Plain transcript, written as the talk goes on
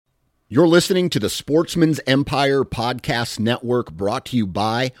You're listening to the Sportsman's Empire Podcast Network, brought to you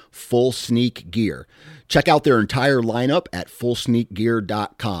by Full Sneak Gear. Check out their entire lineup at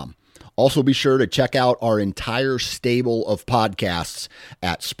fullsneakgear.com. Also be sure to check out our entire stable of podcasts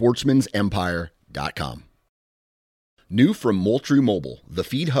at sportsmansempire.com. New from Moultrie Mobile, the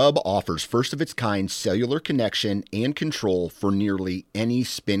Feed Hub offers first-of-its-kind cellular connection and control for nearly any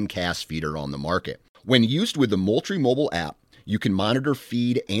spin cast feeder on the market. When used with the Moultrie Mobile app, you can monitor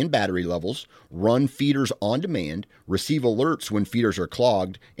feed and battery levels, run feeders on demand, receive alerts when feeders are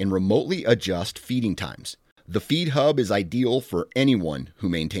clogged, and remotely adjust feeding times. The Feed Hub is ideal for anyone who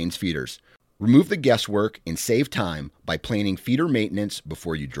maintains feeders. Remove the guesswork and save time by planning feeder maintenance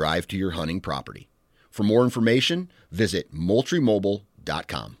before you drive to your hunting property. For more information, visit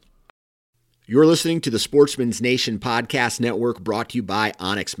moultriemobile.com. You're listening to the Sportsman's Nation Podcast Network, brought to you by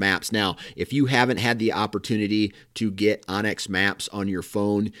onX Maps. Now, if you haven't had the opportunity to get onX Maps on your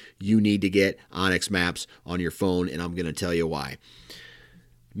phone, you need to get onX Maps on your phone, and I'm going to tell you why.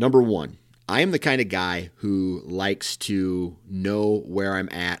 Number one, I am the kind of guy who likes to know where I'm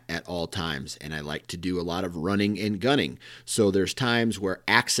at all times, and I like to do a lot of running and gunning. So there's times where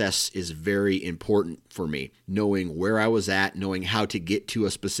access is very important for me, knowing where I was at, knowing how to get to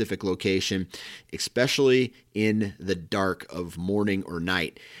a specific location, especially in the dark of morning or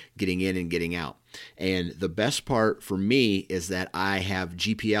night, getting in and getting out. And the best part for me is that I have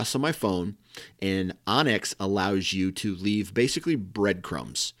GPS on my phone, and onX allows you to leave basically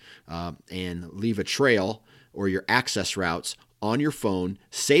breadcrumbs and leave a trail or your access routes on your phone,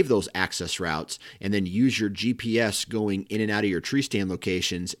 save those access routes, and then use your GPS going in and out of your tree stand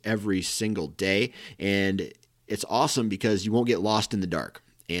locations every single day. And it's awesome because you won't get lost in the dark.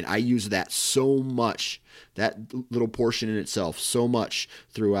 And I use that so much, that little portion in itself, so much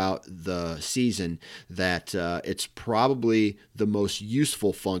throughout the season that it's probably the most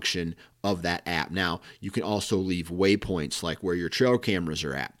useful function of that app. Now, you can also leave waypoints like where your trail cameras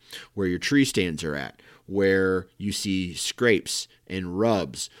are at, where your tree stands are at, where you see scrapes and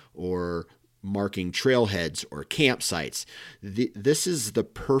rubs, or marking trailheads or campsites. This is the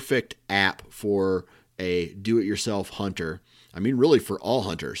perfect app for a do-it-yourself hunter. I mean, really for all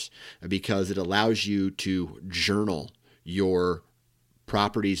hunters, because it allows you to journal your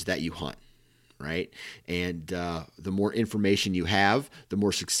properties that you hunt, right? And the more information you have, the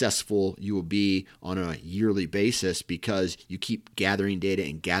more successful you will be on a yearly basis, because you keep gathering data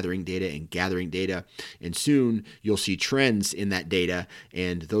and gathering data and gathering data. And soon you'll see trends in that data,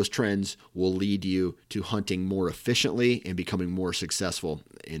 and those trends will lead you to hunting more efficiently and becoming more successful,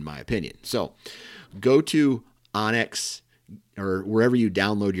 in my opinion. So go to onX or wherever you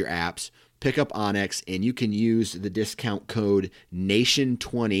download your apps, pick up onX, and you can use the discount code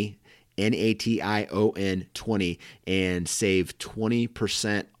NATION20, NATION 20, and save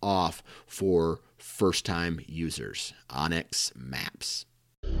 20% off for first-time users. onX Maps.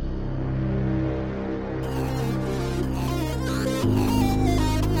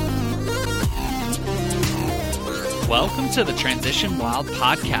 Welcome to the Transition Wild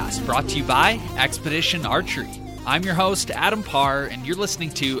Podcast, brought to you by Expedition Archery. I'm your host, Adam Parr, and you're listening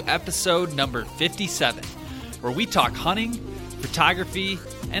to episode number 57, where we talk hunting, photography,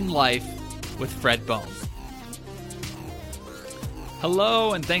 and life with Fred Bohm.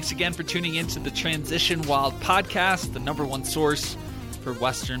 Hello, and thanks again for tuning into the Transition Wild Podcast, the number one source for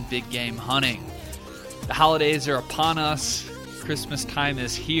Western big game hunting. The holidays are upon us. Christmas time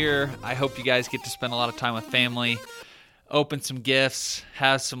is here. I hope you guys get to spend a lot of time with family, open some gifts,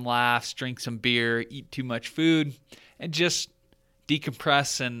 have some laughs, drink some beer, eat too much food, and just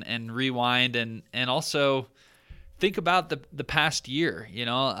decompress and rewind and also think about the past year.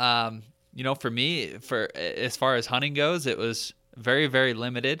 For me, as far as hunting goes, it was very, very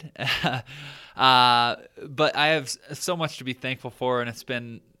limited. But I have so much to be thankful for, and it's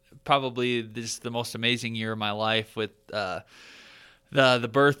been probably the most amazing year of my life with the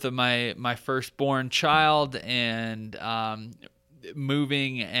birth of my firstborn child, and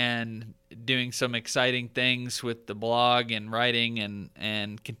moving and doing some exciting things with the blog and writing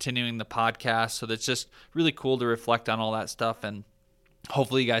and continuing the podcast. So that's just really cool to reflect on all that stuff, and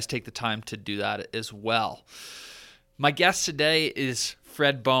hopefully you guys take the time to do that as well. My guest today is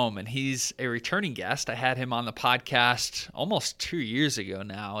Fred Bohm, and he's a returning guest. I had him on the podcast almost 2 years ago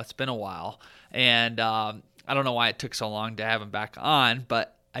now. It's been a while, and I don't know why it took so long to have him back on,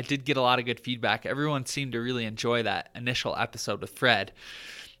 but I did get a lot of good feedback. Everyone seemed to really enjoy that initial episode with Fred.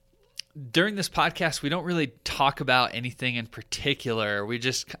 During this podcast, we don't really talk about anything in particular.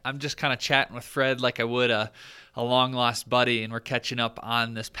 I'm just kind of chatting with Fred like I would a long-lost buddy, and we're catching up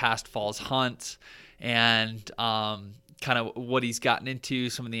on this past fall's hunt and kind of what he's gotten into,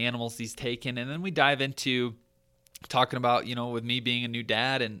 some of the animals he's taken. And then we dive into talking about, with me being a new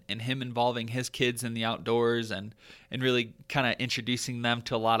dad and him involving his kids in the outdoors and really kind of introducing them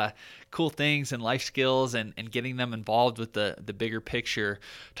to a lot of cool things and life skills and getting them involved with the bigger picture.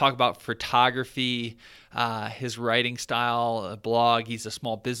 Talk about photography, his writing style, a blog. He's a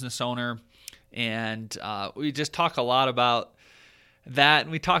small business owner. And we just talk a lot about that.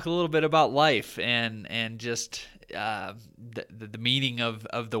 And we talk a little bit about life and just the meaning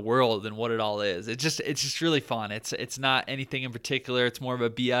of the world and what it all is. It's just really fun. It's not anything in particular. It's more of a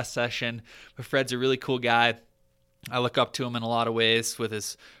BS session. But Fred's a really cool guy. I look up to him in a lot of ways with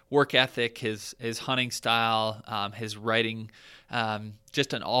his work ethic, his hunting style, his writing.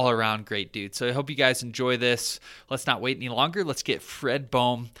 Just an all-around great dude. So I hope you guys enjoy this. Let's not wait any longer. Let's get Fred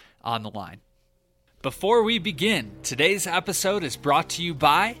Boehm on the line. Before we begin, today's episode is brought to you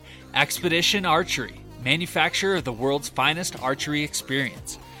by Expedition Archery, manufacturer of the world's finest archery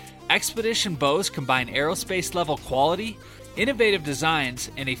experience. Expedition bows combine aerospace-level quality, innovative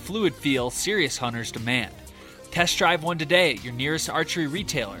designs, and a fluid feel serious hunters demand. Test drive one today at your nearest archery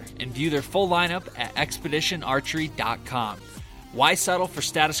retailer and view their full lineup at expeditionarchery.com. Why settle for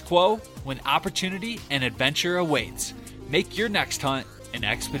status quo when opportunity and adventure awaits? Make your next hunt an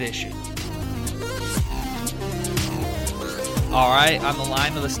expedition. All right, on the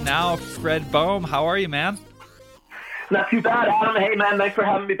line with us now, Fred Boehm. How are you, man? Not too bad, Adam. Hey, man, thanks for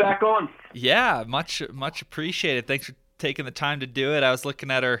having me back on. Yeah, much appreciated. Thanks for taking the time to do it. I was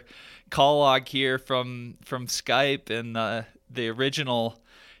looking at our call log here from Skype, and the original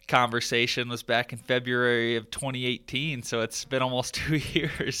conversation was back in February of 2018, so it's been almost 2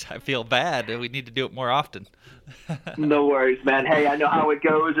 years. I feel bad. We need to do it more often. No worries, man. Hey, I know how it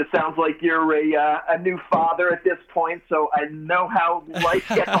goes. It sounds like you're a new father at this point, so I know how life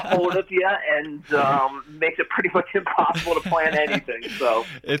gets a hold of you and makes it pretty much impossible to plan anything. So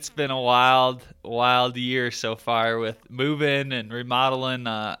it's been a wild year so far with moving and remodeling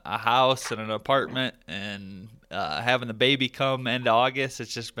a house and an apartment and having the baby come end of August.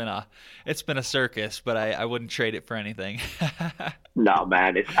 It's been a circus, but I wouldn't trade it for anything. No,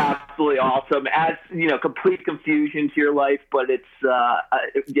 man, it's absolutely awesome. Adds, complete confusion to your life, but it's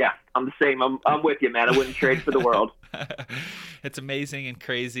yeah, I'm the same. I'm with you, man. I wouldn't trade for the world. It's amazing and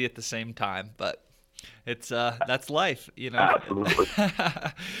crazy at the same time, but it's that's life, Absolutely.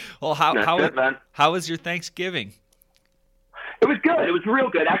 Well, how was your Thanksgiving? It was good. It was real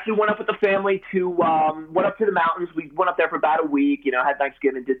good. Actually, went up with the family went up to the mountains. We went up there for about a week. Had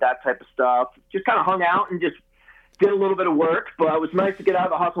Thanksgiving, did that type of stuff. Just kind of hung out and just did a little bit of work. But it was nice to get out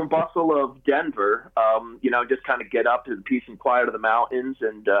of the hustle and bustle of Denver. Just kind of get up to the peace and quiet of the mountains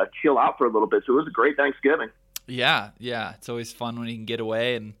and chill out for a little bit. So it was a great Thanksgiving. Yeah. It's always fun when you can get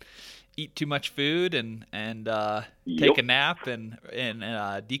away and eat too much food and take a nap and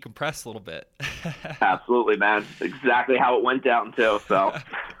decompress a little bit. Absolutely, man. Exactly how it went down too. So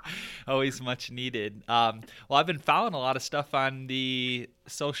always much needed. Well, I've been following a lot of stuff on the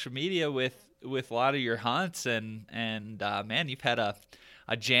social media with a lot of your hunts and man, you've had a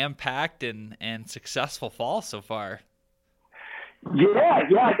jam-packed and successful fall so far. Yeah,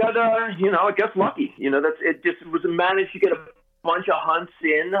 I got I guess lucky. It just was managed to get a bunch of hunts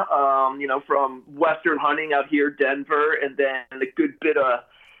in, from Western hunting out here, Denver, and then a good bit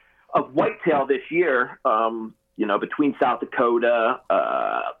of whitetail this year, between South Dakota,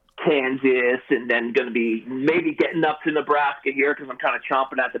 Kansas, and then going to be maybe getting up to Nebraska here because I'm kind of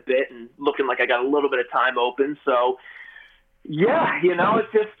chomping at the bit and looking like I got a little bit of time open. So, yeah,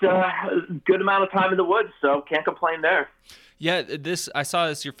 it's just a good amount of time in the woods, so can't complain there. Yeah, I saw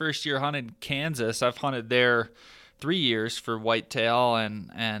this your first year hunting Kansas. I've hunted there 3 years for whitetail,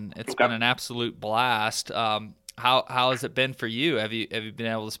 and it's been an absolute blast. How has it been for you? Have you been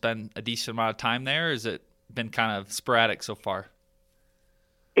able to spend a decent amount of time there, or has it been kind of sporadic so far?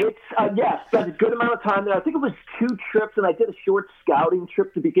 It's spent a good amount of time there. I think it was 2 trips, and I did a short scouting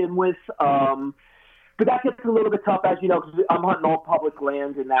trip to begin with. But that gets a little bit tough, as you know, because I'm hunting all public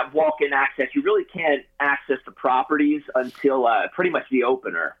land, and that walk-in access, you really can't access the properties until pretty much the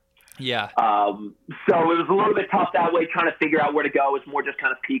opener. Yeah. So it was a little bit tough that way, trying to figure out where to go. It was more just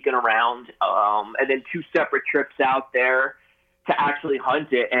kind of peeking around. And then 2 separate trips out there to actually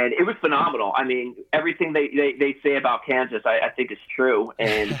hunt it. And it was phenomenal. I mean, everything they say about Kansas, I think is true.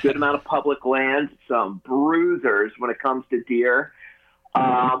 And good amount of public land, some bruisers when it comes to deer.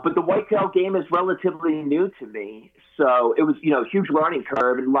 But the whitetail game is relatively new to me. So it was, huge learning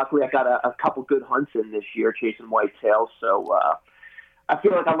curve. And luckily I got a couple good hunts in this year chasing whitetail. So, I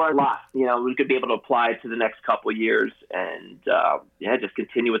feel like I learned a lot. We could be able to apply it to the next couple of years and, just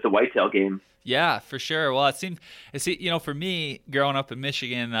continue with the whitetail game. Yeah, for sure. Well, it seems, for me, growing up in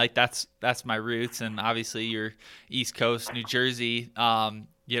Michigan, like that's my roots, and obviously you're East Coast, New Jersey.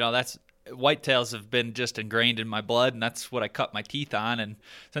 That's whitetails have been just ingrained in my blood, and that's what I cut my teeth on. And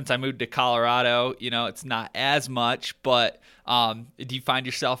since I moved to Colorado, it's not as much. But do you find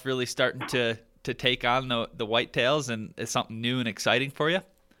yourself really starting to take on the whitetails, and is something new and exciting for you?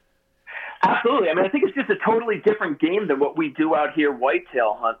 Absolutely. I mean, I think it's just a totally different game than what we do out here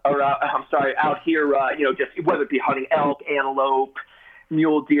whitetail hunt, or out here, just whether it be hunting elk, antelope,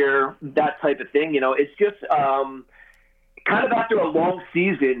 mule deer, that type of thing. It's just kind of after a long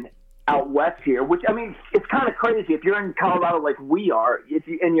season out west here, which, I mean, it's kind of crazy. If you're in Colorado like we are,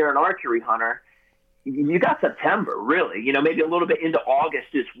 and you're an archery hunter, you got September, really, maybe a little bit into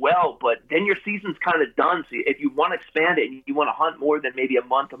August as well, but then your season's kind of done. So if you want to expand it and you want to hunt more than maybe a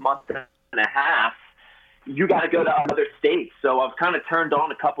month and a half, you got to go to other states. So I've kind of turned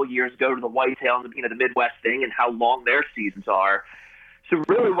on a couple of years ago to the whitetail and the Midwest thing and how long their seasons are. So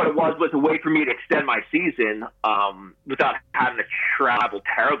really what it was a way for me to extend my season without having to travel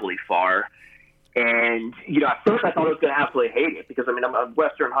terribly far. And, at first I thought I was going to absolutely hate it because, I'm a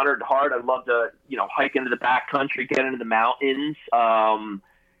Western hunter at heart. I love to, hike into the backcountry, get into the mountains.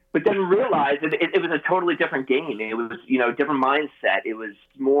 But then realized it was a totally different game. It was, different mindset. It was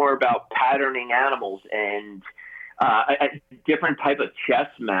more about patterning animals and a different type of chess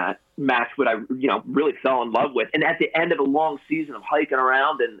match, what I, really fell in love with. And at the end of a long season of hiking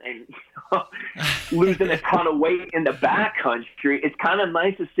around and losing a ton of weight in the backcountry, it's kind of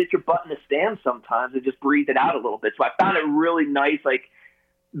nice to sit your butt in the stand sometimes and just breathe it out a little bit. So I found it really nice, like,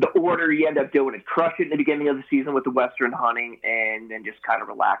 the order you end up doing it, crush it in the beginning of the season with the Western hunting, and then just kind of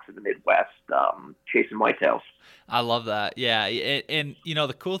relax in the Midwest, chasing whitetails. I love that. Yeah. And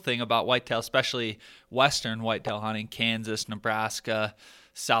the cool thing about whitetail, especially Western whitetail hunting, Kansas, Nebraska,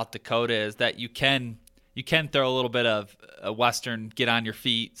 South Dakota, is that you can throw a little bit of a Western, get on your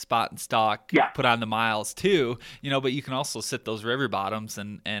feet, spot and stalk, put on the miles too, but you can also sit those river bottoms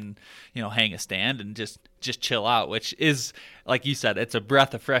and hang a stand and just chill out, which is, like you said, it's a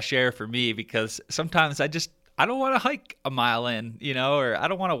breath of fresh air for me because sometimes I don't want to hike a mile in, or I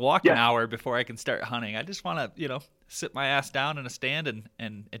don't want to walk an hour before I can start hunting. I just want to, sit my ass down in a stand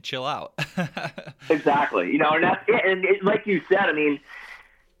and chill out. Exactly. And that's it. And like you said, I mean,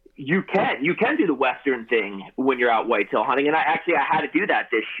 you can do the Western thing when you're out whitetail hunting. And I had to do that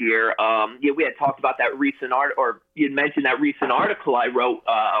this year. We had talked about that recent or you had mentioned that recent article I wrote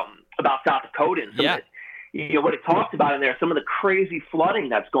about South Dakota and some of it, what it talks about in there, some of the crazy flooding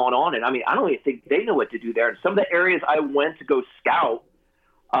that's going on. And I mean, I don't even think they know what to do there. And some of the areas I went to go scout,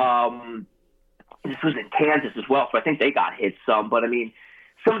 this was in Kansas as well, so I think they got hit some. But I mean,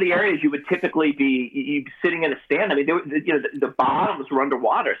 some of the areas you would typically be sitting in a stand. I mean, the bottoms were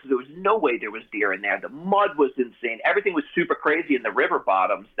underwater, so there was no way there was deer in there. The mud was insane. Everything was super crazy in the river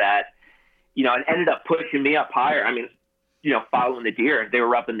bottoms that, it ended up pushing me up higher. I mean, following the deer, they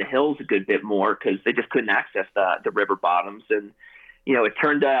were up in the hills a good bit more because they just couldn't access the river bottoms. And, it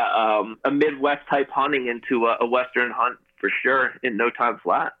turned a Midwest type hunting into a Western hunt for sure in no time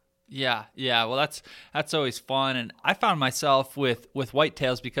flat. Yeah. Well, that's always fun, and I found myself with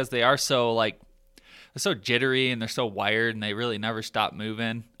whitetails because they are they're so jittery and they're so wired, and they really never stop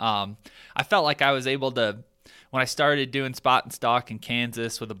moving. I felt like I was able to, when I started doing spot and stalk in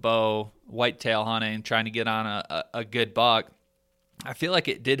Kansas with a bow, whitetail hunting, trying to get on a good buck. I feel like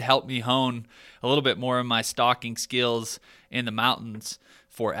it did help me hone a little bit more of my stalking skills in the mountains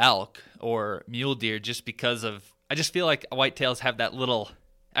for elk or mule deer, just because I just feel like whitetails have that little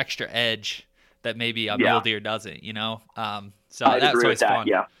extra edge that maybe a mule deer doesn't, so that's always fun.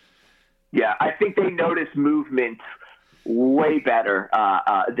 Yeah. I think they notice movement way better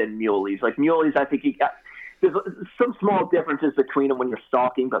than muleys. Like muleys, I think there's some small differences between them when you're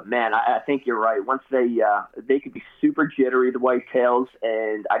stalking, but man, I think you're right. Once they could be super jittery, the whitetails,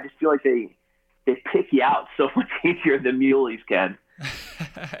 and I just feel like they pick you out so much easier than muleys can.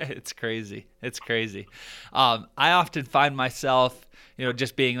 It's crazy. I often find myself,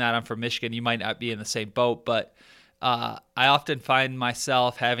 just being that I'm from Michigan, you might not be in the same boat, but I often find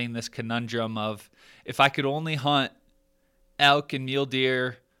myself having this conundrum of if I could only hunt elk and mule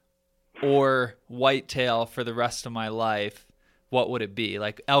deer or whitetail for the rest of my life, what would it be?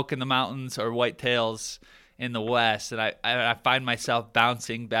 Like elk in the mountains or whitetails in the West? And I find myself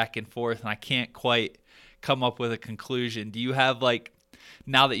bouncing back and forth, and I can't quite come up with a conclusion. Do you have,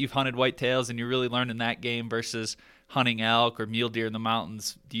 now that you've hunted whitetails and you're really learning that game versus hunting elk or mule deer in the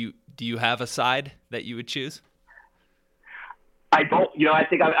mountains, do you have a side that you would choose? I don't, I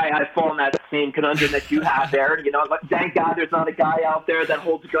think I fall in that same conundrum that you have there. Thank God there's not a guy out there that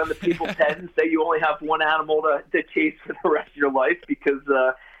holds a gun to people's heads and say you only have one animal to chase for the rest of your life, because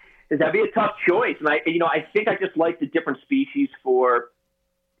that'd be a tough choice. And I think I just like the different species for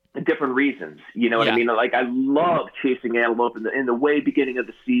different reasons. You know what I mean? Like, I love chasing antelope in the way beginning of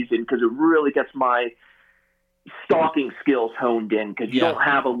the season, because it really gets my stalking skills honed in, because you don't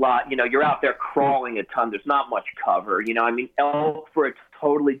have a lot, you're out there crawling a ton. There's not much cover, elk for a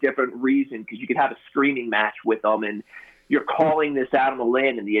totally different reason, because you could have a screaming match with them and you're calling this animal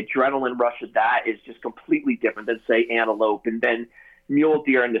in, and the adrenaline rush of that is just completely different than, say, antelope. And then mule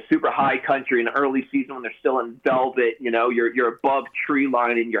deer in the super high country in the early season when they're still in velvet, you're above tree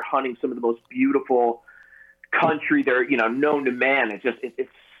line and you're hunting some of the most beautiful country there, known to man.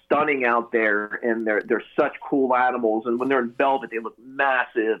 It's stunning out there, and they're such cool animals. And when they're in velvet, they look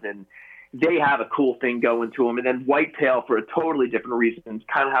massive, and they have a cool thing going to them. And then whitetail for a totally different reason. It's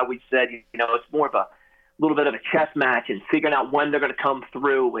kind of how we said, it's more of a little bit of a chess match and figuring out when they're going to come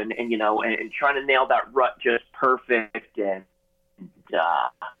through, and trying to nail that rut just perfect, and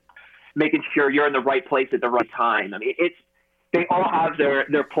making sure you're in the right place at the right time. I mean, they all have their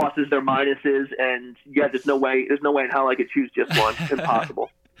pluses, their minuses, and there's no way in hell I could choose just one.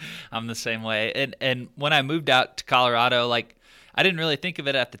 Impossible. I'm the same way. And when I moved out to Colorado, like, I didn't really think of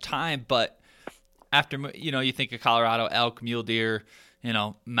it at the time, but after, you think of Colorado, elk, mule deer,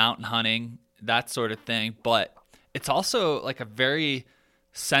 mountain hunting, that sort of thing. But it's also like a very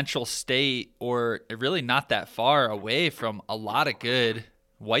central state, or really not that far away from a lot of good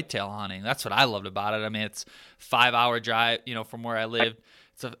whitetail hunting. That's what I loved about it. I mean, it's 5-hour drive, from where I lived.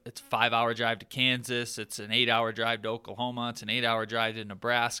 It's a 5-hour drive to Kansas. It's an 8-hour drive to Oklahoma. It's an 8-hour drive to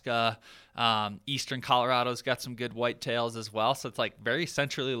Nebraska. Eastern Colorado's got some good whitetails as well. So it's like very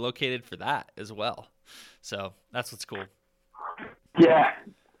centrally located for that as well. So that's what's cool. Yeah.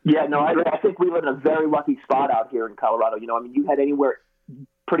 Yeah, no, I think we live in a very lucky spot out here in Colorado. You head anywhere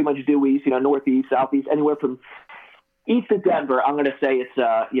pretty much due east, northeast, southeast, anywhere from east of Denver. I'm going to say it's,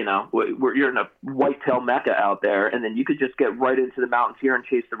 you're in a whitetail mecca out there, and then you could just get right into the mountains here and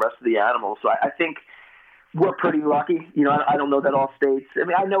chase the rest of the animals. So I think we're pretty lucky. I don't know that all states. I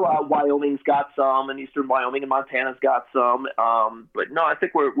mean, I know Wyoming's got some, and eastern Wyoming and Montana's got some. But no, I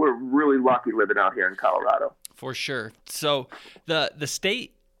think we're really lucky living out here in Colorado. For sure. So the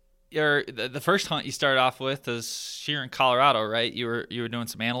state, or the first hunt you started off with is here in Colorado, right? You were doing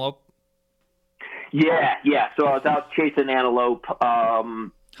some antelope. Yeah. So I was out chasing antelope.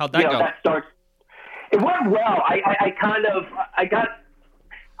 How'd that go? It went well. I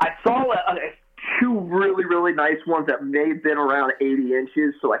saw two really, really nice ones that may have been around 80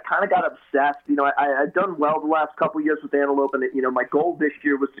 inches. So I kind of got obsessed. I'd done well the last couple of years with antelope, and my goal this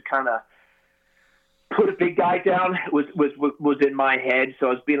year was to kind of put a big guy down. Was in my head. So I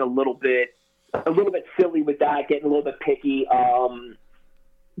was being a little bit silly with that, getting a little bit picky.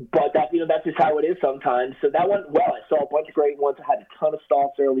 But that, that's just how it is sometimes. So that went well. I saw a bunch of great ones. I had a ton of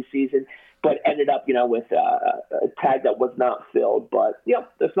stalks early season, but ended up, with a tag that was not filled. But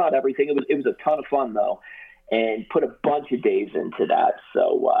that's not everything. It was a ton of fun though, and put a bunch of days into that.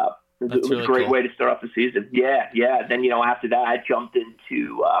 So it was really a great way to start off the season. Yeah. Then after that, I jumped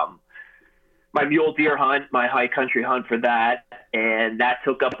into my mule deer hunt, my high country hunt for that, and that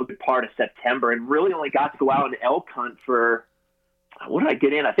took up a good part of September, and really only got to go out and elk hunt for. What did I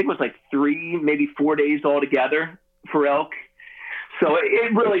get in? I think it was like 3, maybe 4 days altogether for elk. So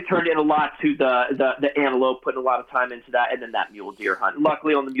it really turned in a lot to the antelope, putting a lot of time into that, and then that mule deer hunt.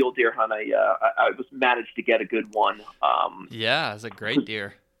 Luckily, on the mule deer hunt, I was managed to get a good one. Yeah, it was a great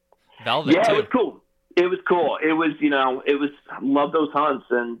deer. Velvet, yeah, too. It was cool. It was I love those hunts,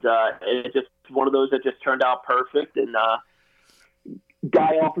 and it just one of those that just turned out perfect, and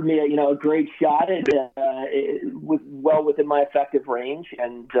guy offered me a great shot, and it was well within my effective range,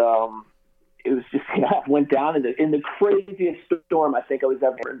 and it was just went down in the craziest storm I think I was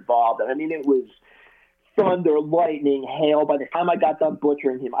ever involved in. I mean, it was thunder, lightning, hail. By the time I got done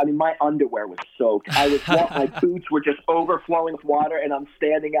butchering him, I mean, my underwear was soaked. My boots were just overflowing with water, and I'm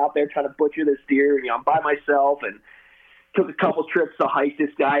standing out there trying to butcher this deer, and I'm by myself, and took a couple trips to hike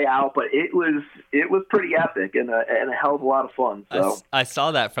this guy out, but it was pretty epic and a hell of a lot of fun. So I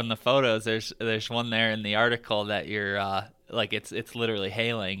saw that from the photos. There's one there in the article that you're like it's literally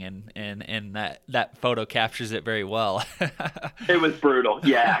hailing, and that photo captures it very well. It was brutal.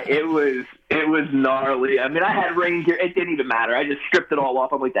 Yeah, it was gnarly. I mean, I had rain gear. It didn't even matter. I just stripped it all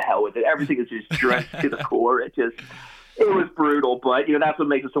off. I'm like, the hell with it. Everything is just drenched to the core. It was brutal, but that's what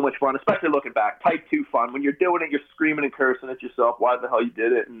makes it so much fun, especially looking back. Type 2 fun. When you're doing it, you're screaming and cursing at yourself why the hell you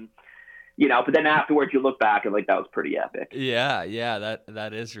did it, and but then afterwards you look back and like, that was pretty epic. Yeah,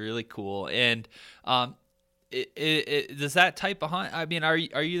 that is really cool. And does that type of hunt, I mean, are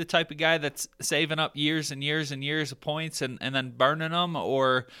you the type of guy that's saving up years and years and years of points and then burning them,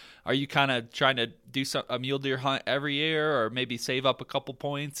 or are you kind of trying to do a mule deer hunt every year, or maybe save up a couple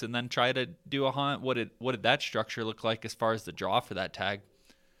points and then try to do a hunt? What did that structure look like as far as the draw for that tag?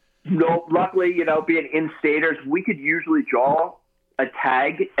 No, luckily, being in-staters, we could usually draw a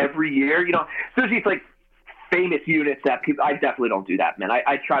tag every year. Especially it's like famous units that people. I definitely don't do that, man.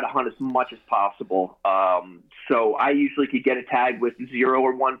 I try to hunt as much as possible. So I usually could get a tag with 0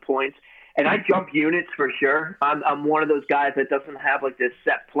 or 1 points, and I jump units for sure. I'm one of those guys that doesn't have like this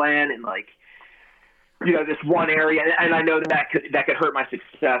set plan and like this one area, and I know that could hurt my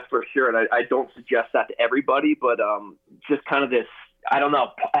success for sure. And I don't suggest that to everybody, but just kind of this. I don't know.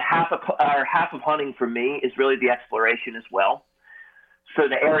 Half of hunting for me is really the exploration as well. So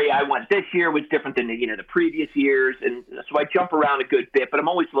the area I went this year was different than the previous years, and so I jump around a good bit. But I'm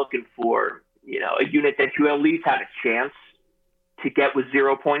always looking for a unit that you at least have a chance to get with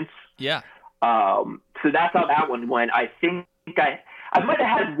 0 points. Yeah. So that's how that one went. I think I might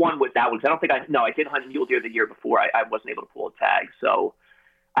have had one with that one. I don't think I did hunt mule deer the year before. I wasn't able to pull a tag, so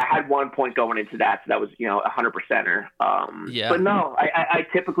I had 1 point going into that. So that was 100%er. Yeah. But no, I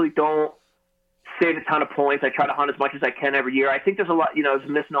typically don't save a ton of points. I try to hunt as much as I can every year. I think there's a lot, there's a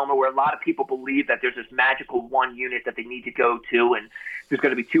misnomer where a lot of people believe that there's this magical one unit that they need to go to, and there's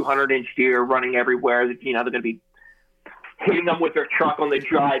going to be 200-inch deer running everywhere. They're going to be hitting them with their truck on the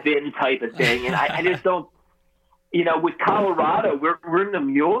drive-in type of thing. And I just don't, with Colorado, we're in the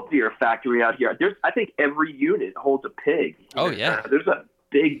mule deer factory out here. I think every unit holds a pig. Oh yeah. There's a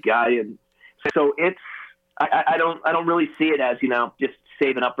big guy, and so it's, I don't really see it as, just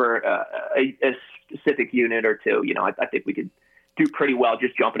saving up for a specific unit or two. I think we could do pretty well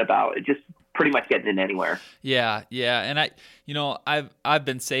just jumping about, just pretty much getting in anywhere. Yeah. And I've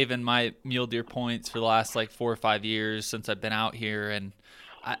been saving my mule deer points for the last like 4 or 5 years since I've been out here, and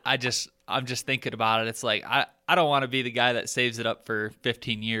I'm just thinking about it. It's like I don't want to be the guy that saves it up for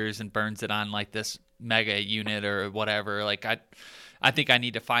 15 years and burns it on like this mega unit or whatever. Like I think I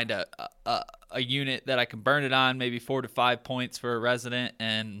need to find a unit that I can burn it on, maybe 4 to 5 points for a resident,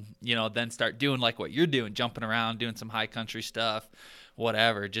 and then start doing like what you're doing, jumping around, doing some high country stuff,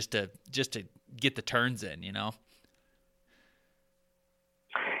 whatever, just to get the turns in.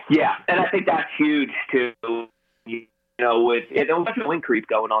 Yeah, and I think that's huge too. With there's a bunch of wind creep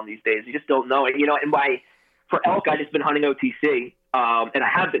going on these days, you just don't know it. And for elk, I just been hunting OTC, and I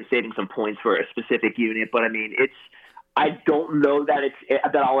have been saving some points for a specific unit, but I mean I don't know that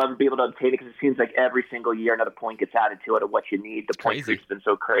I'll ever be able to obtain it, because it seems like every single year another point gets added to it of what you need. The point creep's been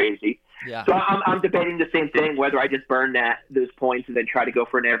so crazy. Yeah. So I'm debating the same thing, whether I just burn those points and then try to go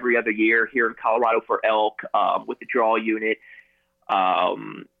for an every other year here in Colorado for elk with the draw unit.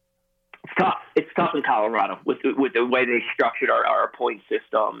 It's tough. It's tough in Colorado with the way they structured our point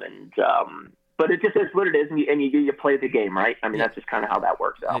system, and but it just is what it is, and you play the game, right? I mean, that's just kind of how that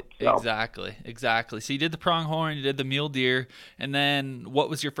works out. So. Exactly. So you did the pronghorn, you did the mule deer, and then what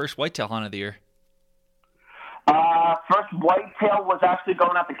was your first whitetail hunt of the year? First whitetail was actually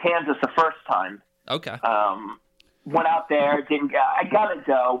going out to Kansas the first time. Okay. Went out there, I got a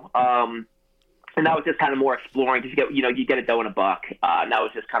doe, and that was just kind of more exploring, because you get a doe and a buck, and that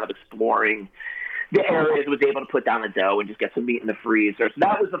was just kind of exploring the areas. Was able to put down a doe and just get some meat in the freezer. So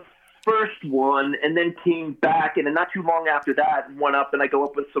that was the first one, and then came back, and then not too long after that, went up, and I go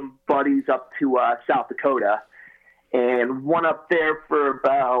up with some buddies up to South Dakota, and went up there for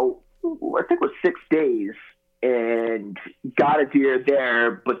about, I think it was 6 days, and got a deer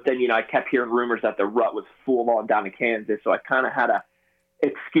there. But then, I kept hearing rumors that the rut was full on down in Kansas, so I kind of had to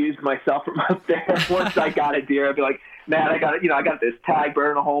excuse myself from up there. Once I got a deer, I'd be like, man, I got this tag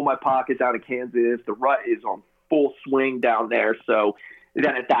burning a hole in my pocket down in Kansas. The rut is on full swing down there, so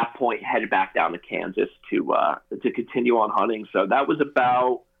then at that point headed back down to Kansas to continue on hunting. So that was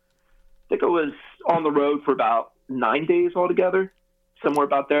about, I think I was on the road for about 9 days altogether, somewhere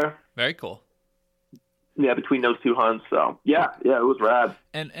about there. Very cool. Yeah, between those two hunts. So yeah, it was rad.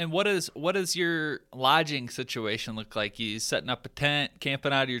 And what is your lodging situation look like? You setting up a tent,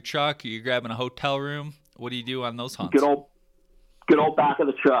 camping out of your truck, or you grabbing a hotel room? What do you do on those hunts? Good old back of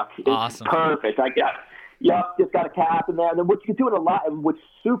the truck. It's awesome. Perfect. Just got a cap in there. And then what you can do in a lot, and what's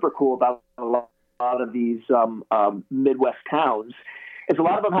super cool about a lot of these Midwest towns, is a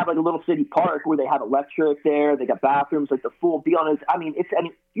lot of them have like a little city park where they have electric there. They got bathrooms, like the full deal. And it's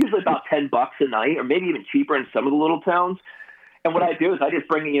usually about $10 a night, or maybe even cheaper in some of the little towns. And what I do is I just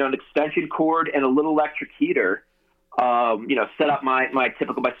bring an extension cord and a little electric heater, Set up my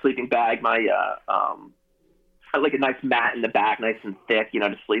sleeping bag, I like a nice mat in the back, nice and thick,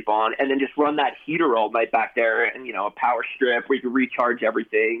 to sleep on, and then just run that heater all night back there, and a power strip where you can recharge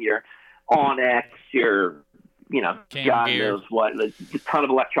everything, your Onyx, your God knows what, a ton of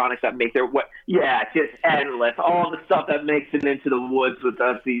electronics that make just endless, all the stuff that makes it into the woods with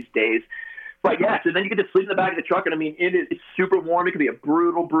us these days. But yeah, so then you can just sleep in the back of the truck, and I mean, it's super warm. It can be a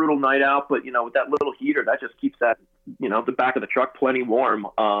brutal, brutal night out, but with that little heater, that just keeps that, the back of the truck plenty warm.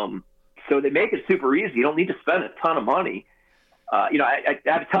 So they make it super easy. You don't need to spend a ton of money. I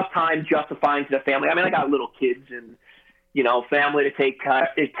have a tough time justifying to the family. I mean, I got little kids and, family to take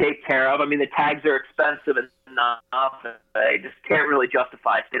care of. I mean, the tags are expensive enough. I just can't really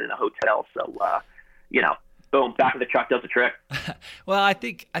justify staying in a hotel. So, boom, back of the truck does the trick. Well, I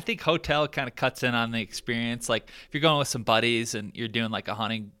think hotel kind of cuts in on the experience. Like if you're going with some buddies and you're doing like a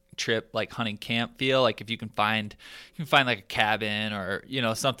hunting trip, like hunting camp feel, like if you can find like a cabin or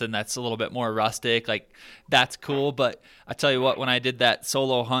something that's a little bit more rustic, like that's cool. But I tell you what, when I did that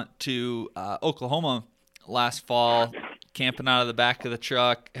solo hunt to Oklahoma last fall, camping out of the back of the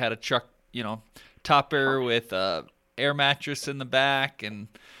truck, had a truck topper with a air mattress in the back and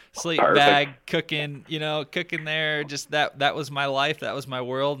sleep bag, cooking there. Just that was my life. That was my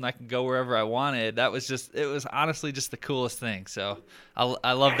world, and I could go wherever I wanted. It was honestly just the coolest thing. So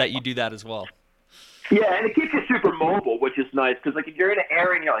I love that you do that as well. Yeah, and it keeps you super mobile, which is nice because like if you're in an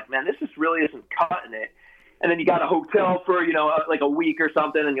area and you're like, man, this just really isn't cutting it, and then you got a hotel for like a week or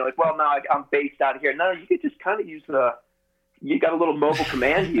something, and you're like, well, no, I'm based out of here. No, you could just kind of use you got a little mobile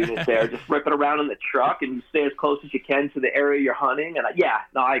command unit there, just rip it around in the truck, and you stay as close as you can to the area you're hunting. And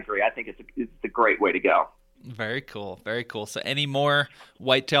I agree. I think it's a great way to go. Very cool. Very cool. So any more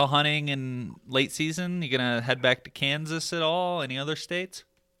whitetail hunting in late season? You going to head back to Kansas at all? Any other states?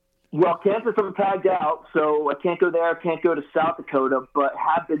 Well, Kansas I'm tagged out, so I can't go there. I can't go to South Dakota, but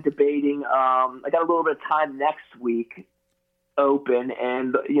have been debating. I got a little bit of time next week open,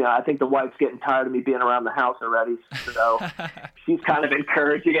 and I think the wife's getting tired of me being around the house already, so she's kind of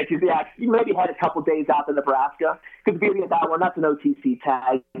encouraging it. She's you maybe had a couple days out in Nebraska, because the beauty of that one, that's an OTC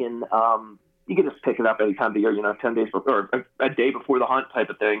tag, and you can just pick it up any time of the year, 10 days before, or a day before the hunt type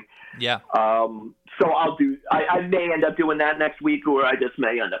of thing. Yeah. So I may end up doing that next week, or I just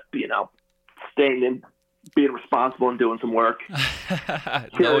may end up staying in, being responsible and doing some work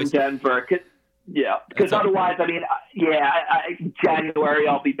here in Denver. Yeah, because otherwise, I mean, January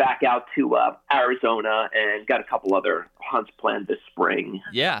I'll be back out to Arizona and got a couple other hunts planned this spring.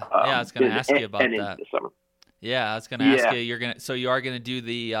 Yeah, I was going to ask you about that. Into the summer. Yeah, I was going to ask you. You are going to do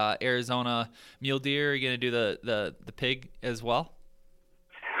the Arizona mule deer. Are you going to do the pig as well?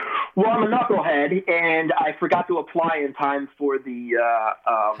 Well, I'm a knucklehead, and I forgot to apply in time for the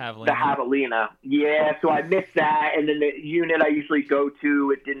javelina. Yeah, so I missed that, and then the unit I usually go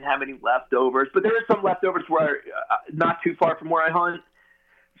to, it didn't have any leftovers. But there is some leftovers where not too far from where I hunt,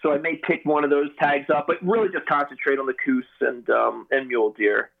 so I may pick one of those tags up. But really, just concentrate on the coos and mule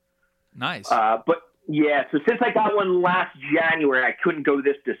deer. Nice. But yeah, so since I got one last January, I couldn't go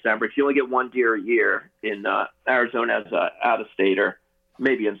this December. You only get one deer a year in Arizona as out of stater.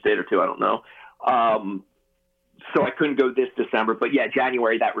 Maybe in state or two, I don't know. So I couldn't go this December, but yeah,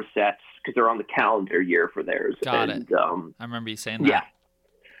 January that resets because they're on the calendar year for theirs. Got it. I remember you saying that.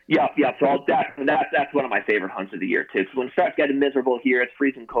 Yeah. So that's one of my favorite hunts of the year too. So when it starts getting miserable here, it's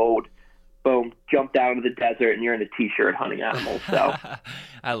freezing cold. Boom, jump down to the desert, and you're in a t-shirt hunting animals. So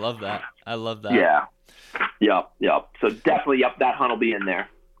I love that. Yeah. Yep. So definitely, that hunt will be in there.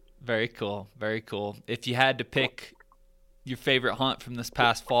 Very cool. Very cool. If you had to pick your favorite hunt from this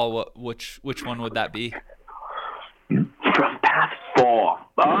past fall, which one would that be? From past fall,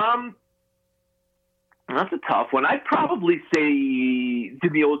 that's a tough one. I'd probably say the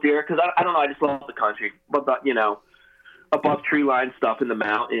mule deer because I don't know. I just love the country, but above tree line stuff in the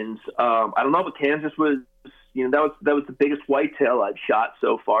mountains. I don't know, but Kansas was that was the biggest whitetail I've shot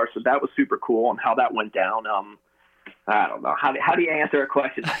so far, so that was super cool. And how that went down, I don't know. How do you answer a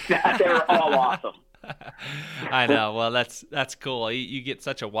question like that? They were all awesome. I know. Well, that's cool. You get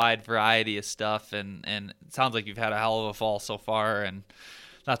such a wide variety of stuff, and it sounds like you've had a hell of a fall so far, and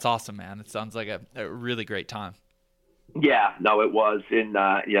that's awesome, man. It sounds like a really great time. Yeah, no, it was. And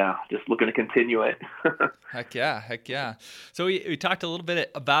just looking to continue it. Heck yeah. So we talked a little bit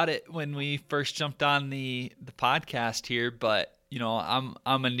about it when we first jumped on the podcast here, but I'm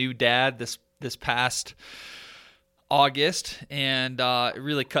a new dad this past August, and it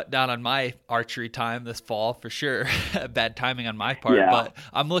really cut down on my archery time this fall for sure. Bad timing on my part, but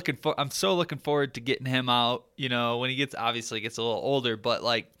I'm so looking forward to getting him out. When he gets a little older, but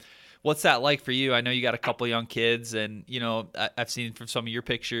like what's that like for you? I know you got a couple young kids, and I've seen from some of your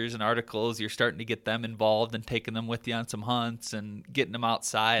pictures and articles, you're starting to get them involved and taking them with you on some hunts and getting them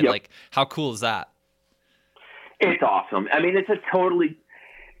outside. Yep. Like, how cool is that? It's awesome. I mean, it's a totally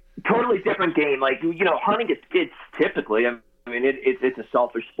different game. Like, hunting, it's typically, it's a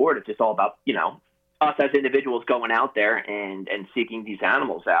selfish sport. It's just all about, us as individuals going out there and seeking these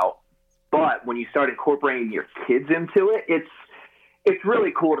animals out. But when you start incorporating your kids into it, it's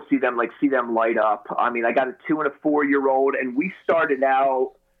really cool to see them light up. I mean, I got a 2 and a 4-year-old, and we started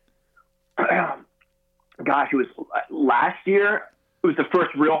out, gosh, it was last year. It was the first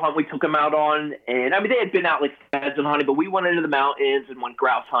real hunt we took them out on. And I mean, they had been out like pheasant hunting, but we went into the mountains and went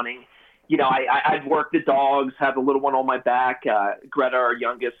grouse hunting. I'd work the dogs, have the little one on my back, Greta, our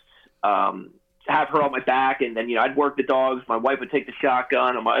youngest, have her on my back. And then, I'd work the dogs. My wife would take the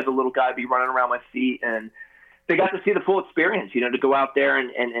shotgun, and my other little guy would be running around my feet. And they got to see the full experience, to go out there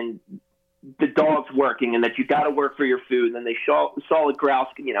and the dogs working, and that you got to work for your food. And then they saw a grouse,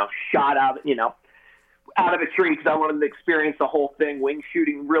 shot out, out of a tree, because I wanted them to experience the whole thing. Wing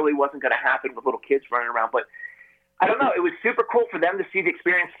shooting really wasn't going to happen with little kids running around. But I don't know. It was super cool for them to see the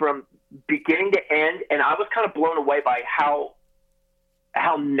experience from beginning to end. And I was kind of blown away by how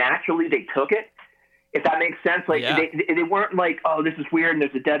naturally they took it, if that makes sense. Like, yeah. they weren't like, oh, this is weird and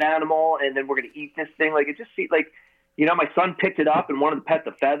there's a dead animal and then we're going to eat this thing. Like, it just seemed like, my son picked it up and wanted to pet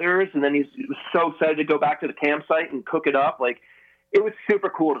the feathers, and then he was so excited to go back to the campsite and cook it up. Like, it was super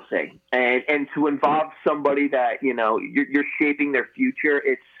cool to see. And to involve somebody that, you're shaping their future.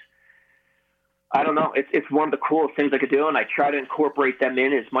 I don't know. It's one of the coolest things I could do, and I try to incorporate them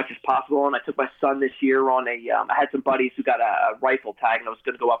in as much as possible. And I took my son this year on I had some buddies who got a rifle tag, and I was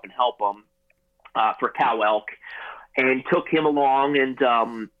going to go up and help them for cow elk, and took him along,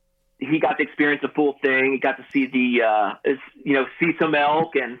 and he got to experience the full thing. He got to see see some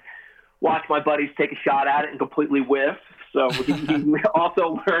elk and watch my buddies take a shot at it and completely whiff. So he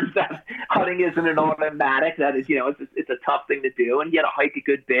also learned that hunting isn't an automatic. That is, it's a tough thing to do, and you got to hike a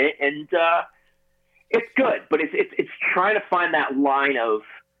good bit, and it's good, but it's trying to find that line of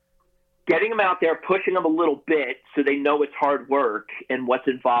getting them out there, pushing them a little bit so they know it's hard work and what's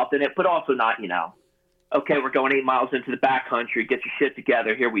involved in it, but also not, okay, we're going 8 miles into the backcountry, get your shit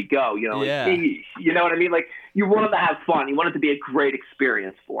together, here we go. Yeah. You know what I mean? Like, you want them to have fun. You want it to be a great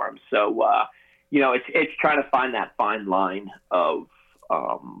experience for them. So, it's trying to find that fine line of,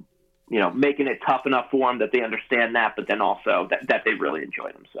 making it tough enough for them that they understand that, but then also that they really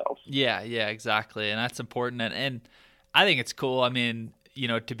enjoy themselves. Yeah, exactly. And that's important. And I think it's cool. I mean,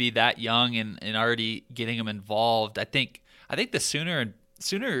 to be that young and already getting them involved, I think the sooner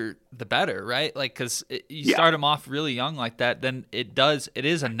the better, right? Like, because you start them off really young like that, then it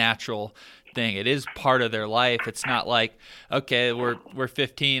is a natural thing. It is part of their life. It's not like, okay, we're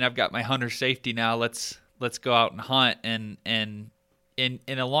 15, I've got my hunter safety now, let's go out and hunt. And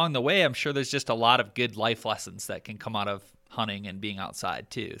along the way, I'm sure there's just a lot of good life lessons that can come out of hunting and being outside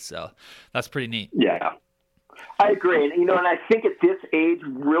too. So that's pretty neat. Yeah, I agree. And, and I think at this age,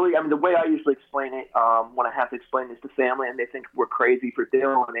 really, the way I usually explain it, when I have to explain this to family and they think we're crazy for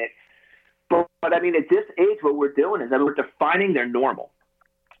doing it. But at this age, what we're doing is that we're defining their normal.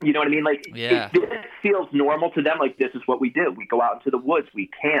 You know what I mean? Like, if this feels normal to them, like, this is what we do. We go out into the woods, we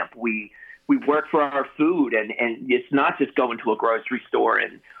camp, we work for our food, and it's not just going to a grocery store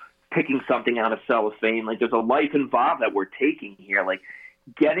and picking something out of cellophane. Like, there's a life involved that we're taking here. Like,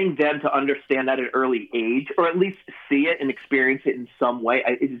 getting them to understand that at an early age, or at least see it and experience it in some way,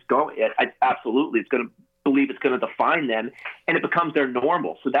 absolutely, it's going to believe it's going to define them, and it becomes their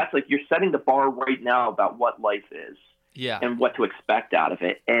normal. So that's like, you're setting the bar right now about what life is, and what to expect out of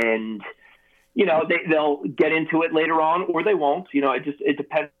it. And they'll get into it later on, or they won't. It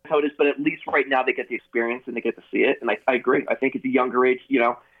depends how it is. But at least right now they get the experience and they get to see it. And I agree. I think at the younger age,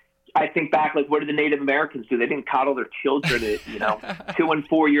 I think back, like, what did the Native Americans do? They didn't coddle their children at 2 and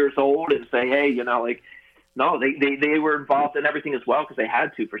 4 years old and say, hey, no, they were involved in everything as well because they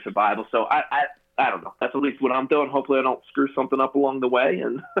had to for survival. So I don't know. That's at least what I'm doing. Hopefully I don't screw something up along the way,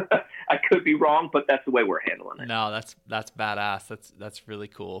 and I could be wrong, but that's the way we're handling it. No, that's badass. That's really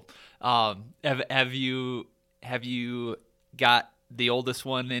cool. Have you got the oldest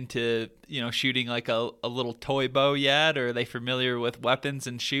one into, shooting like a little toy bow yet? Or are they familiar with weapons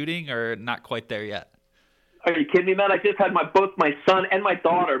and shooting, or not quite there yet? Are you kidding me, man? I just had both my son and my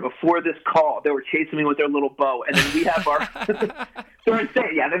daughter before this call. They were chasing me with their little bow. And then we have our – they're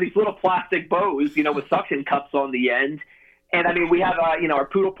insane. Yeah, they're these little plastic bows, with suction cups on the end. And I mean, we have our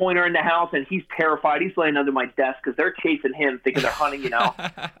poodle pointer in the house, and he's terrified. He's laying under my desk because they're chasing him, thinking they're hunting.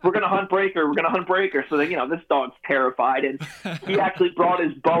 We're gonna hunt Breaker. We're gonna hunt Breaker. So then, this dog's terrified, and he actually brought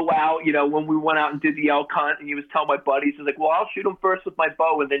his bow out. When we went out and did the elk hunt, and he was telling my buddies, he's like, "Well, I'll shoot him first with my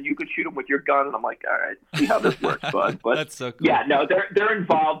bow, and then you could shoot him with your gun." And I'm like, "All right, see how this works, bud." But that's so cool. Yeah, no, they're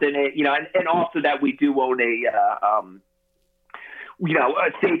involved in it. And also that we do own a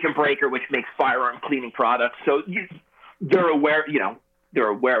Sage and Breaker, which makes firearm cleaning products. So they're aware, they're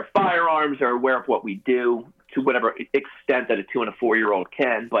aware of firearms, they're aware of what we do to whatever extent that a 2 and a 4-year-old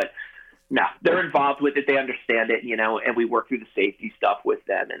can. But no, they're involved with it. They understand it, and we work through the safety stuff with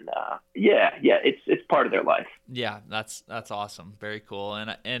them. And it's part of their life. Yeah, that's awesome. Very cool.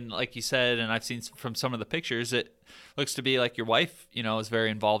 And like you said, and I've seen from some of the pictures, it looks to be like your wife, is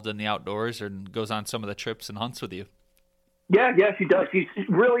very involved in the outdoors and goes on some of the trips and hunts with you. Yeah, she does. She's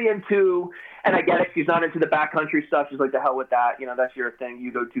really into, and I get it, she's not into the backcountry stuff. She's like, the hell with that. That's your thing.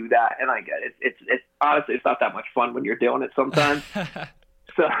 You go do that. And I get it. It's honestly, it's not that much fun when you're doing it sometimes.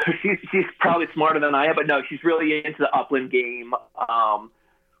 So she's probably smarter than I am, but no, she's really into the upland game.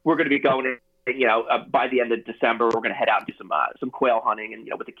 We're going to be going by the end of December, we're going to head out and do some quail hunting and,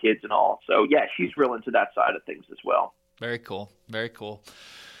 with the kids and all. So yeah, she's real into that side of things as well. Very cool. Very cool.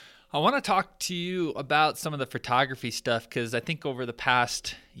 I want to talk to you about some of the photography stuff, because I think over the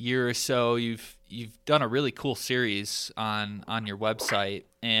past year or so, you've done a really cool series on your website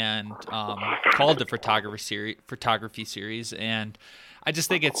and called the photography series, and I just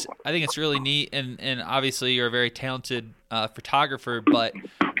think it's really neat, and obviously you're a very talented photographer, but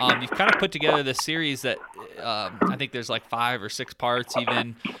you've kind of put together this series that I think there's like 5 or 6 parts,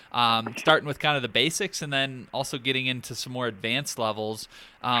 even starting with kind of the basics and then also getting into some more advanced levels.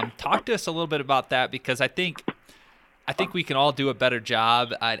 Talk to us a little bit about that, because I think we can all do a better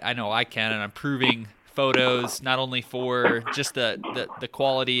job. I know I can, and I'm proving photos not only for just the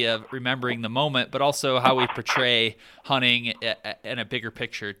quality of remembering the moment, but also how we portray hunting in a bigger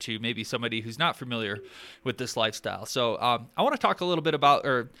picture to maybe somebody who's not familiar with this lifestyle. So I want to talk a little bit about,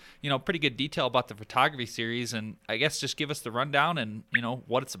 pretty good detail about the photography series, and I guess just give us the rundown and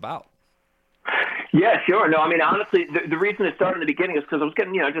what it's about. Yeah, sure. No, I mean, honestly, the reason it started in the beginning is because I was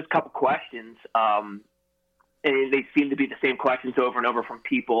getting just a couple questions, and they seem to be the same questions over and over from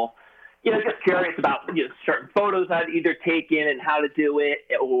people. Just curious about certain photos I'd either taken and how to do it,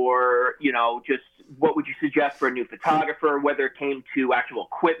 or, just what would you suggest for a new photographer, whether it came to actual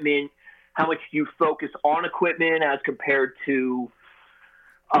equipment, how much do you focus on equipment as compared to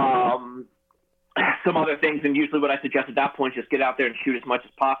some other things. And usually what I suggest at that point is just get out there and shoot as much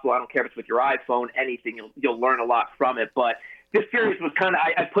as possible. I don't care if it's with your iPhone, anything, you'll learn a lot from it. But this series was kind of,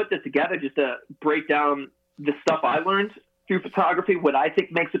 I put this together just to break down the stuff I learned through photography, what I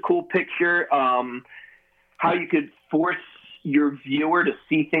think makes a cool picture, how you could force your viewer to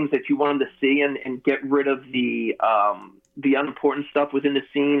see things that you want them to see, and get rid of the unimportant stuff within the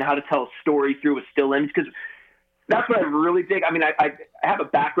scene, how to tell a story through a still image, because that's what I really dig. I mean, I have a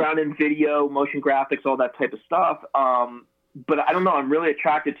background in video, motion graphics, all that type of stuff, but I don't know, I'm really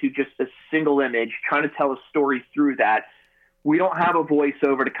attracted to just a single image, trying to tell a story through that. We don't have a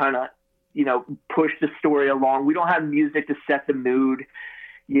voiceover to kind of push the story along. We don't have music to set the mood.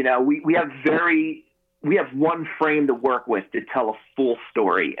 We have one frame to work with to tell a full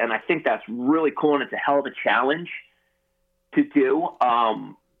story. And I think that's really cool. And it's a hell of a challenge to do.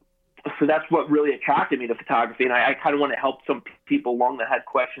 So that's what really attracted me to photography. And I kind of want to help some people along that had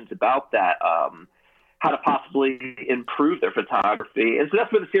questions about that, how to possibly improve their photography. And so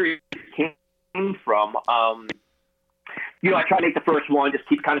that's where the series came from. I try to make the first one, just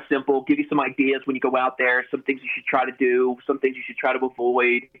keep it kind of simple, give you some ideas when you go out there, some things you should try to do, some things you should try to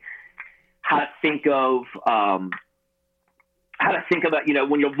avoid, how to think about,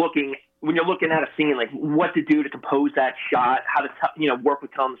 when you're looking at a scene, like what to do to compose that shot, how to, work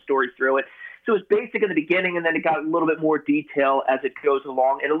with telling the story through it. So it's basic in the beginning, and then it got a little bit more detail as it goes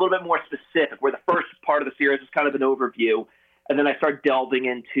along, and a little bit more specific, where the first part of the series is kind of an overview. And then I start delving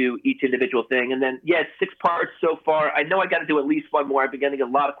into each individual thing. And then, it's 6 parts so far. I know I got to do at least one more. I've been getting a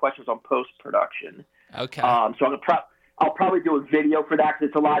lot of questions on post-production. Okay. So I'll probably do a video for that, because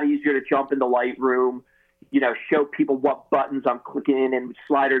it's a lot easier to jump into Lightroom, show people what buttons I'm clicking and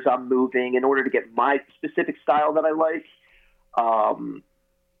sliders I'm moving in order to get my specific style that I like.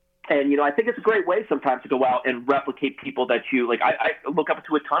 And, I think it's a great way sometimes to go out and replicate people that you like. I look up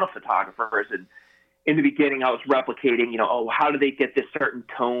to a ton of photographers, and in the beginning, I was replicating, how do they get this certain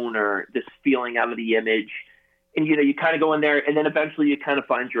tone or this feeling out of the image? And, you kind of go in there, and then eventually you kind of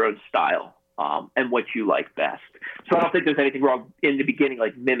find your own style and what you like best. So I don't think there's anything wrong in the beginning,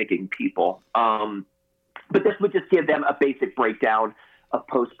 like mimicking people. But this would just give them a basic breakdown of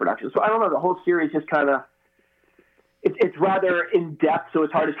post-production. So I don't know, the whole series just kind of, it's rather in-depth, so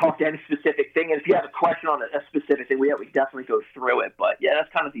it's hard to talk to any specific thing. And if you have a question on a specific thing, we definitely go through it. But yeah,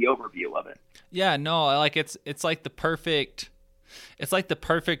 that's kind of the overview of it. Yeah, no, like it's like the perfect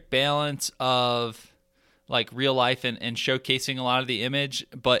balance of like real life and showcasing a lot of the image,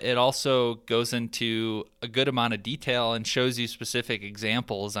 but it also goes into a good amount of detail and shows you specific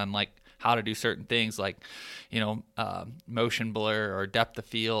examples on like how to do certain things, like, motion blur or depth of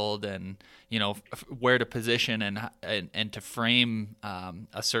field, and, where to position and to frame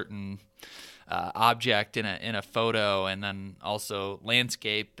a certain object in a photo, and then also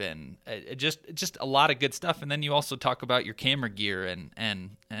landscape, and just a lot of good stuff. And then you also talk about your camera gear and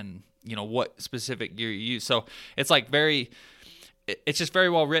what specific gear you use. So it's like it's just very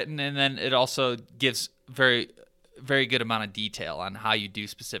well written, and then it also gives very good amount of detail on how you do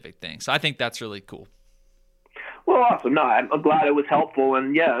specific things. So I think that's really cool. Well, awesome. No, I'm glad it was helpful,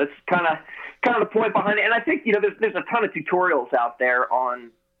 and yeah, that's kind of the point behind it. And I think there's a ton of tutorials out there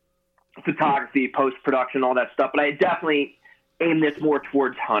on photography, post production, all that stuff. But I definitely aim this more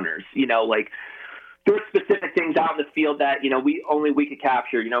towards hunters. Like there's specific things out in the field that we could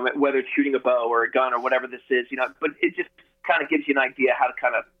capture. Whether it's shooting a bow or a gun or whatever this is. But it just kind of gives you an idea how to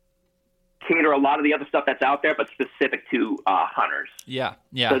kind of cater a lot of the other stuff that's out there, but specific to hunters. Yeah.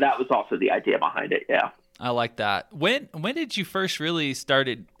 So that was also the idea behind it. Yeah. I like that. When did you first really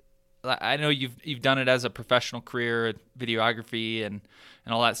started? I know you've done it as a professional career, videography and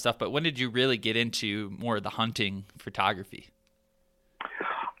all that stuff, but when did you really get into more of the hunting photography?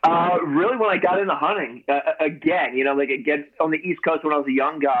 Really when I got into hunting, again, on the East Coast when I was a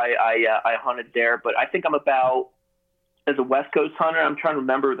young guy, I hunted there, but I think I'm about, as a West Coast hunter, I'm trying to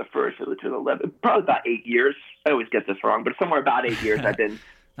remember the first, it was 11, probably about 8 years. I always get this wrong, but somewhere about 8 years I've been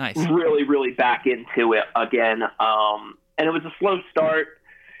nice. Really, really back into it again. And it was a slow start.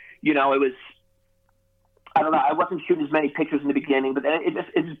 It was, I don't know, I wasn't shooting as many pictures in the beginning, but then it just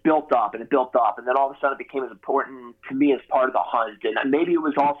built up, and then all of a sudden it became as important to me as part of the hunt. And maybe it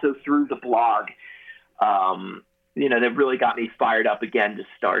was also through the blog, that really got me fired up again to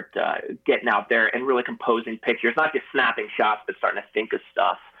start getting out there and really composing pictures, not just snapping shots, but starting to think of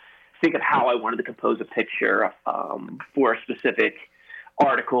how I wanted to compose a picture for a specific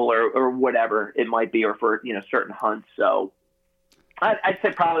article or whatever it might be, or for, certain hunts. So I'd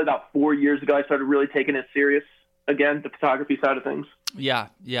say probably about 4 years ago, I started really taking it serious again, the photography side of things. Yeah.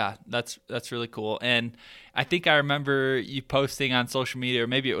 That's really cool. And I think I remember you posting on social media, or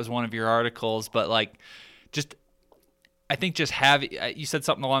maybe it was one of your articles, but like, you said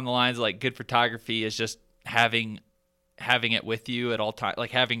something along the lines like good photography is just having it with you at all times,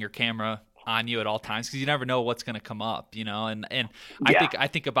 like having your camera on you at all times, because you never know what's going to come up, and I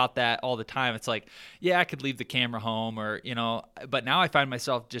think about that all the time. It's like, yeah, I could leave the camera home, or but now I find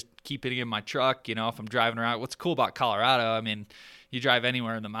myself just keeping it in my truck. If I'm driving around. What's cool about Colorado, I mean, you drive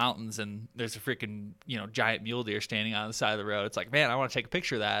anywhere in the mountains and there's a freaking giant mule deer standing on the side of the road. It's like, man, I want to take a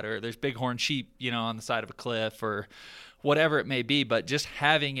picture of that. Or there's bighorn sheep on the side of a cliff, or whatever it may be. But just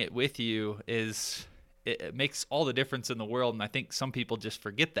having it with you it makes all the difference in the world. And I think some people just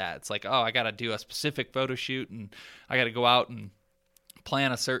forget that. It's like, oh, I got to do a specific photo shoot, and I got to go out and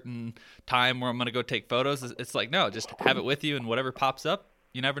plan a certain time where I'm going to go take photos. It's like, no, just have it with you, and whatever pops up,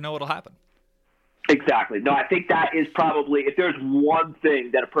 you never know what'll happen. Exactly. No, I think that is probably, if there's one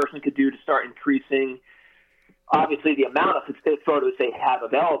thing that a person could do to start increasing, obviously, the amount of photos they have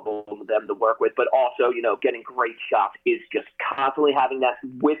available to them to work with, but also, getting great shots, is just constantly having that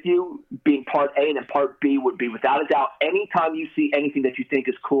with you, being part A. And then part B would be, without a doubt, anytime you see anything that you think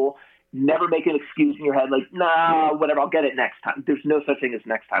is cool, never make an excuse in your head like, nah, whatever, I'll get it next time. There's no such thing as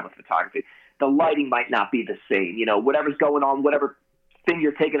next time with photography. The lighting might not be the same. Whatever's going on, whatever thing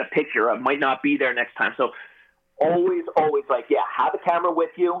you're taking a picture of might not be there next time. So always, have a camera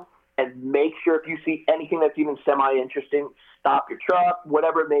with you. And make sure, if you see anything that's even semi-interesting, stop your truck,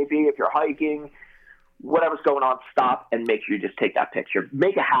 whatever it may be. If you're hiking, whatever's going on, stop and make sure you just take that picture.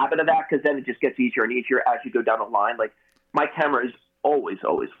 Make a habit of that, because then it just gets easier and easier as you go down the line. Like, my camera is always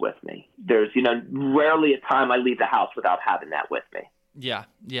with me. There's, rarely a time I leave the house without having that with me.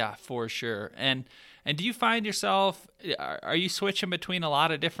 Yeah, for sure. And do you find yourself, are you switching between a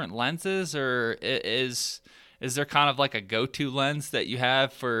lot of different lenses, or is there kind of like a go-to lens that you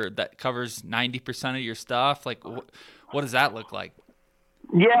have that covers 90% of your stuff? Like, what does that look like?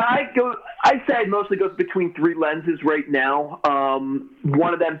 Yeah, I'd say I mostly go between 3 lenses right now.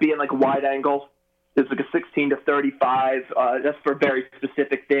 One of them being like a wide angle. There's like a 16 to 35. That's for very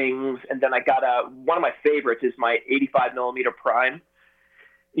specific things. And then I got one of my favorites is my 85 millimeter prime.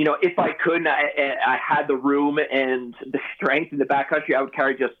 if I could, and I had the room and the strength in the backcountry, I would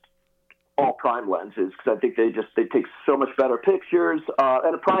carry just all prime lenses because I think they take so much better pictures.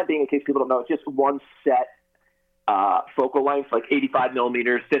 And a prime being, in case people don't know, it's just one set focal length, like 85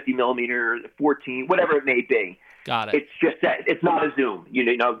 millimeters, 50 millimeters, 14, whatever it may be. Got it. It's just that it's not a zoom.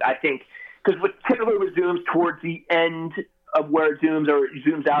 I think because typically with zooms towards the end of where it zooms or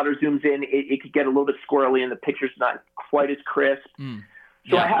zooms out or zooms in, it could get a little bit squirrely and the picture's not quite as crisp.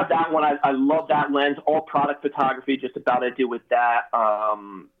 So I have that one. I love that lens. All product photography, just about I do with that.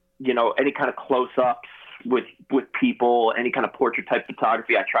 Any kind of close-ups with people, any kind of portrait type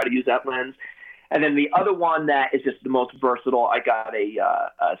photography, I try to use that lens. And then the other one that is just the most versatile, I got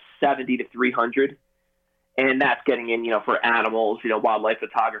a 70 to 300, and that's getting in, for animals, wildlife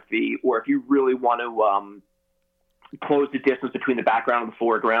photography, or if you really want to close the distance between the background and the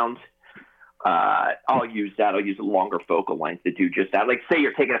foreground. I'll use that. I'll use a longer focal length to do just that. Like, say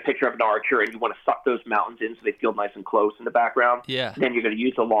you're taking a picture of an archer and you want to suck those mountains in so they feel nice and close in the background. Yeah. Then you're going to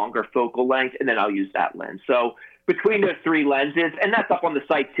use a longer focal length, and then I'll use that lens. So between those three lenses, and that's up on the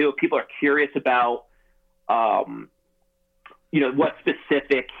site too, if people are curious about, what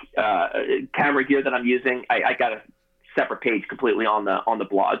specific camera gear that I'm using, I got a separate page completely on the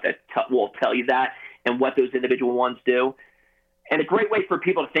blog that will tell you that and what those individual ones do. And a great way for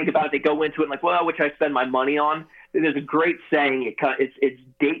people to think about it, they go into it like, well, which I spend my money on. There's a great saying. It's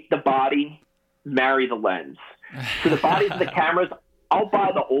date the body, marry the lens. So the bodies of the cameras, I'll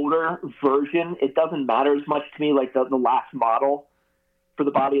buy the older version. It doesn't matter as much to me, like the last model for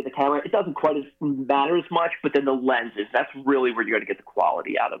the body of the camera. It doesn't quite matter as much, but then the lenses, that's really where you're going to get the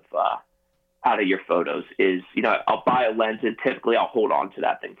quality out of your photos is, I'll buy a lens and typically I'll hold on to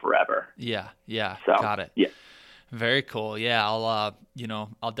that thing forever. Yeah. So, got it. Yeah. Very cool. Yeah,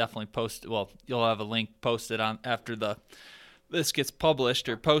 I'll definitely post. Well, you'll have a link posted on after this gets published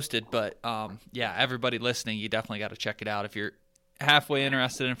or posted. But everybody listening, you definitely got to check it out. If you're halfway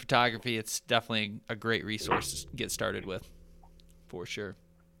interested in photography, it's definitely a great resource to get started with, for sure.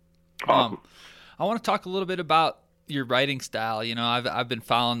 I want to talk a little bit about your writing style. I've been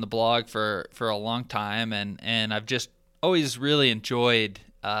following the blog for a long time, and I've just always really enjoyed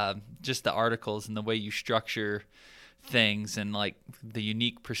just the articles and the way you structure things and like the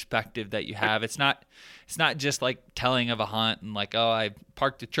unique perspective that you have. It's not just like telling of a hunt and like, oh, I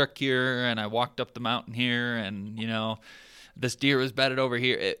parked the truck here and I walked up the mountain here and this deer was bedded over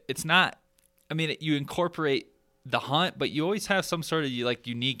here. It's not. I mean, you incorporate the hunt, but you always have some sort of like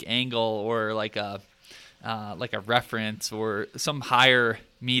unique angle or like a reference or some higher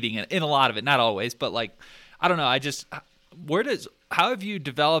meaning in a lot of it. Not always, but like, I don't know. How have you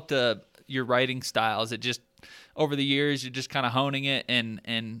developed your writing style? Is it just over the years you're just kind of honing it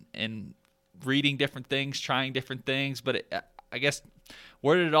and reading different things, trying different things? But I guess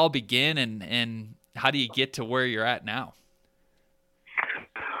where did it all begin, and how do you get to where you're at now?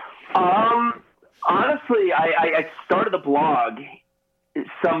 Honestly, I started the blog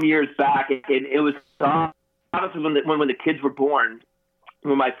some years back, and it was honestly when the kids were born,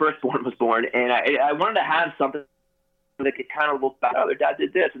 when my firstborn was born, and I wanted to have something that could kind of look back. Oh, their dad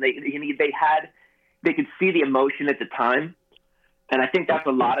did this, and they could see the emotion at the time, and I think that's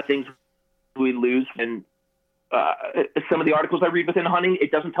a lot of things we lose when some of the articles I read within hunting.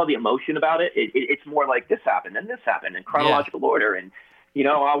 It doesn't tell the emotion about it. It's more like this happened and this happened in chronological order, and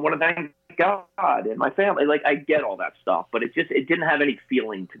I want to thank God and my family. Like, I get all that stuff, but it didn't have any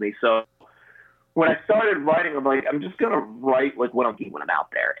feeling to me. So when I started writing, I'm like, I'm just gonna write like what I'm doing when I'm out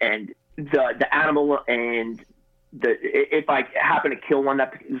there, and the animal and if I happen to kill one,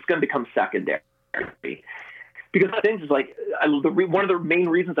 that it's going to become secondary. Because the thing is, like, one of the main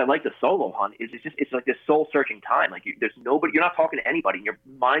reasons I like the solo hunt is it's like this soul searching time. Like, there's nobody, you're not talking to anybody, and your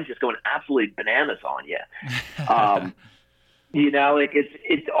mind's just going absolutely bananas on you. Like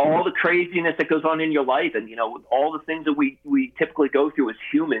it's all the craziness that goes on in your life, and all the things that we typically go through as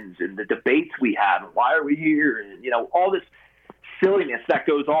humans, and the debates we have, and why are we here, and all this silliness that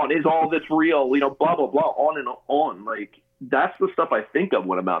goes on. Is all this real? Blah blah blah, on and on. Like, that's the stuff I think of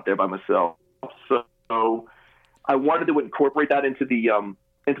when I'm out there by myself. So I wanted to incorporate that into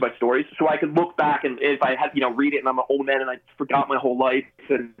my stories, so I could look back, and if I had read it and I'm an old man and I forgot my whole life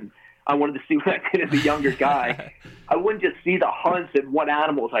and I wanted to see what I did as a younger guy, I wouldn't just see the hunts and what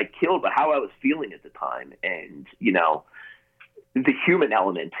animals I killed, but how I was feeling at the time, and the human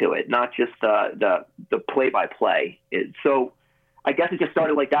element to it, not just the play by play. So I guess it just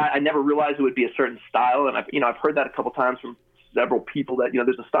started like that. I never realized it would be a certain style, and I've heard that a couple times from several people that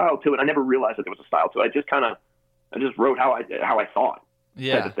there's a style to it. I never realized that there was a style to it. I just wrote how I thought,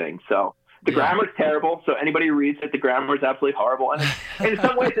 type of thing. So The grammar's terrible, so anybody who reads it, the grammar is absolutely horrible. And in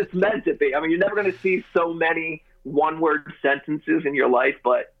some ways, it's meant to be. I mean, you're never going to see so many one-word sentences in your life,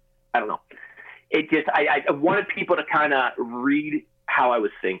 but I don't know. It just, I wanted people to kind of read how I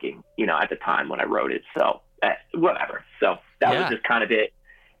was thinking, at the time when I wrote it. So whatever. So that was just kind of it.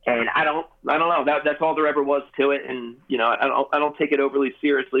 And I don't know. That's all there ever was to it. And I don't take it overly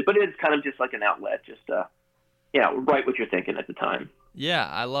seriously, but it's kind of just like an outlet, just write what you're thinking at the time. Yeah,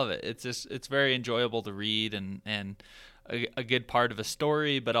 I love it. It's very enjoyable to read and a good part of a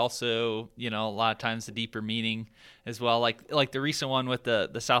story, but also, a lot of times the deeper meaning as well. Like the recent one with the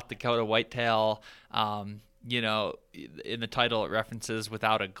South Dakota whitetail, in the title it references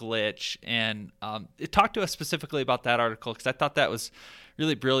without a glitch. And it talked to us specifically about that article because I thought that was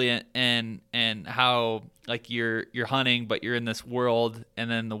really brilliant and how like you're hunting, but you're in this world and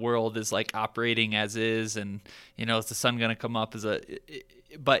then the world is like operating as is. And, is the sun going to come up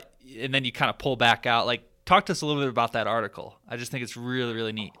and then you kind of pull back out. Like, talk to us a little bit about that article. I just think it's really,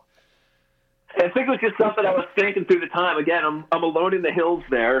 really neat. I think it was just something I was thinking through the time. Again, I'm alone in the hills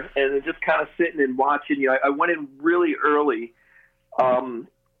there, and just kind of sitting and watching. I went in really early. I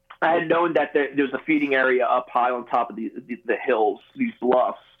had known that there was a feeding area up high on top of the hills, these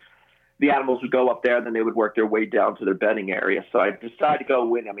bluffs. The animals would go up there, and then they would work their way down to their bedding area. So I decided to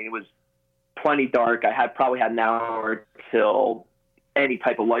go in. I mean, it was plenty dark. I probably had an hour till any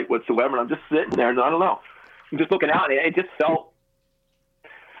type of light whatsoever, and I'm just sitting there, and I don't know. I'm just looking out, and it just felt.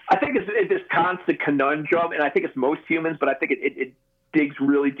 I think it's this constant conundrum, and I think it's most humans, but I think it digs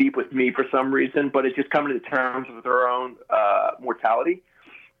really deep with me for some reason. But it's just coming to terms with our own mortality.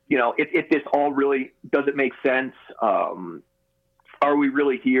 If this all really doesn't make sense, are we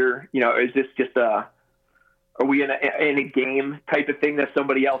really here? Is this just are we in a game type of thing that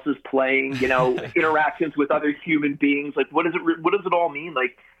somebody else is playing? Interactions with other human beings. Like, what does it all mean?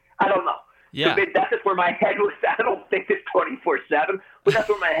 Like, I don't know. Yeah. So that's just where my head was at. I don't think it's 24/7, but that's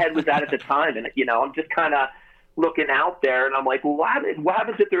where my head was at the time. And, I'm just kind of looking out there and I'm like, well, what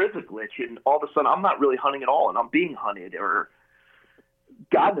happens if there is a glitch? And all of a sudden I'm not really hunting at all and I'm being hunted or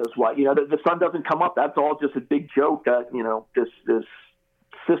God knows what. The sun doesn't come up. That's all just a big joke that, this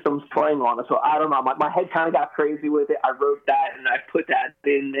system's playing on us. So I don't know. My head kind of got crazy with it. I wrote that and I put that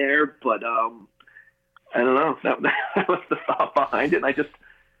in there, but I don't know. That was the thought behind it. And I just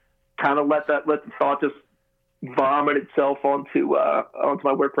kind of let the thought just vomit itself onto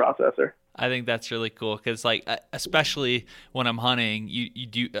my word processor. I think that's really cool because, like, especially when I'm hunting, you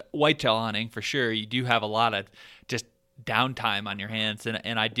do whitetail hunting for sure. You do have a lot of just downtime on your hands,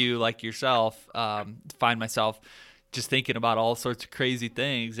 and I do, like yourself, find myself just thinking about all sorts of crazy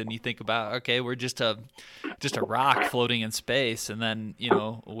things. And you think about, okay, we're just a rock floating in space, and then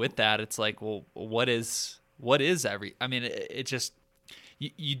with that, it's like, well, what is I mean, it just.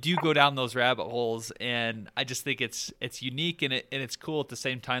 You do go down those rabbit holes, and I just think it's unique and it's cool at the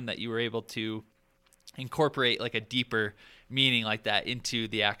same time that you were able to incorporate like a deeper meaning like that into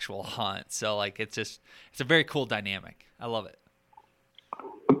the actual hunt. So like it's a very cool dynamic. I love it.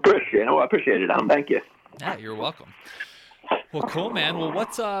 I appreciate it, Adam. Thank you. Yeah, you're welcome. Well, cool, man. Well,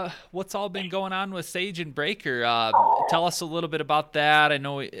 what's all been going on with Sage and Breaker? Tell us a little bit about that. I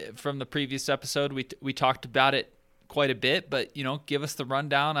know from the previous episode we talked about it quite a bit, but give us the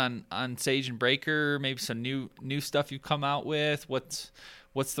rundown on Sage and Breaker, maybe some new stuff you've come out with. What's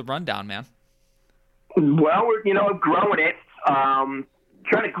the rundown, man? Well, we're growing it, trying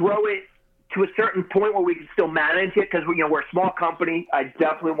to grow it to a certain point where we can still manage it because we're a small company. I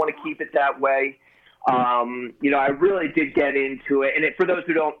definitely want to keep it that way. I really did get into it, and for those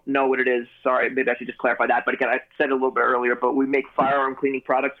who don't know what it is, sorry, maybe I should just clarify that. But again, I said it a little bit earlier, but we make firearm cleaning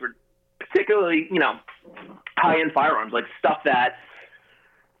products for particularly, high-end firearms, like stuff that,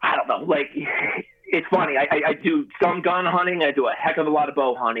 I don't know, like, it's funny. I do some gun hunting. I do a heck of a lot of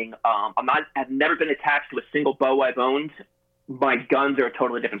bow hunting. I've never been attached to a single bow I've owned. My guns are a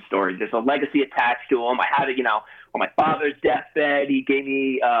totally different story. There's a legacy attached to them. I had it, on my father's deathbed. He gave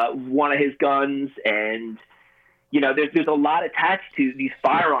me one of his guns, and there's a lot attached to these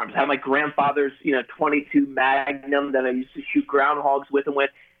firearms. I have my grandfather's 22 Magnum that I used to shoot groundhogs with him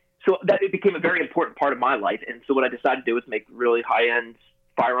with. So that it became a very important part of my life. And so what I decided to do was make really high-end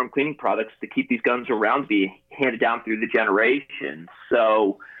firearm cleaning products to keep these guns around, be handed down through the generations.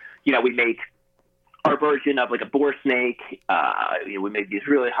 So, we make our version of like a bore snake. We make these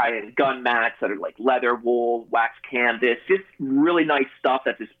really high-end gun mats that are like leather, wool, wax canvas, just really nice stuff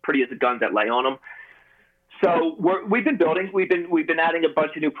that's as pretty as the guns that lay on them. So we've been building. We've been adding a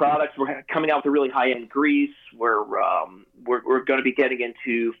bunch of new products. We're coming out with a really high-end grease. We're going to be getting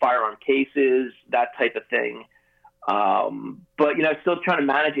into firearm cases, that type of thing. But, still trying to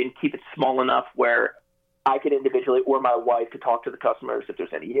manage it and keep it small enough where I can individually, or my wife could talk to the customers if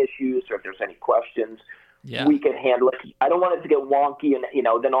there's any issues or if there's any questions. Yeah. We can handle it. I don't want it to get wonky and,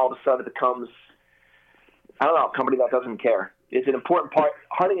 then all of a sudden it becomes, I don't know, a company that doesn't care. It's an important part.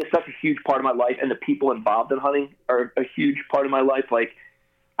 Hunting is such a huge part of my life, and the people involved in hunting are a huge part of my life. Like,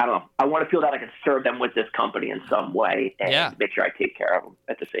 I don't know. I want to feel that I can serve them with this company in some way and make sure I take care of them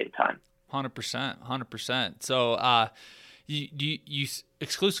at the same time. 100%. So you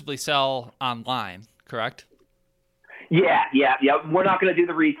exclusively sell online, correct? Yeah. We're not going to do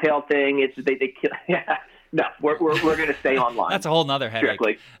the retail thing. It's they kill. Yeah. No, we're going to stay online. That's a whole nother headache.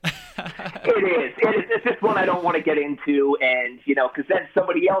 Strictly. It is. It's just one I don't want to get into, and because then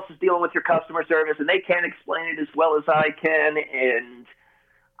somebody else is dealing with your customer service, and they can't explain it as well as I can, and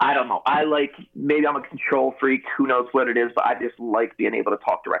I don't know. Maybe I'm a control freak. Who knows what it is, but I just like being able to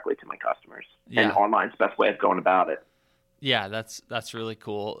talk directly to my customers, and online's the best way of going about it. Yeah, that's really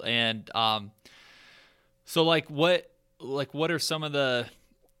cool. And so what are some of the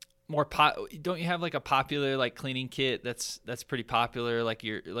more don't you have like a popular like cleaning kit that's pretty popular, like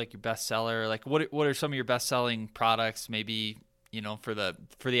your best seller? Like what are some of your best selling products, maybe, for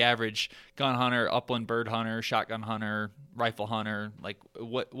the average gun hunter, upland bird hunter, shotgun hunter, rifle hunter? Like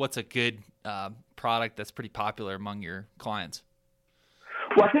what's a good product that's pretty popular among your clients?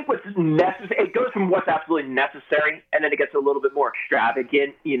 Well, I think what's necessary, it goes from what's absolutely necessary, and then it gets a little bit more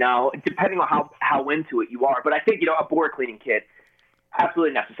extravagant, depending on how into it you are. But I think, a bore cleaning kit,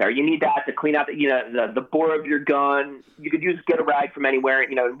 absolutely necessary. You need that to clean out the bore of your gun. You could get a rag from anywhere,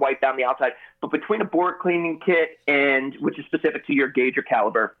 and wipe down the outside. But between a bore cleaning kit, which is specific to your gauge or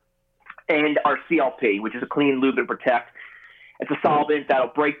caliber, and our CLP, which is a clean, lube, and protect, it's a solvent that'll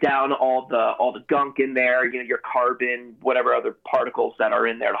break down all the gunk in there, your carbon, whatever other particles that are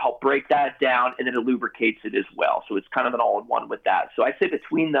in there, to help break that down, and then it lubricates it as well. So it's kind of an all-in-one with that. So I say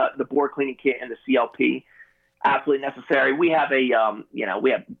between the bore cleaning kit and the CLP, absolutely necessary. We have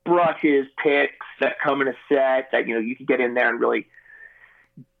we have brushes, picks that come in a set that, you can get in there and really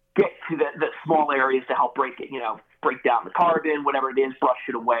get to the small areas to help break it, break down the carbon, whatever it is, brush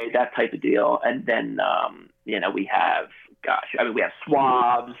it away, that type of deal. And then, we have, we have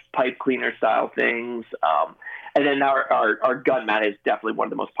swabs, pipe cleaner style things. And then our gun mat is definitely one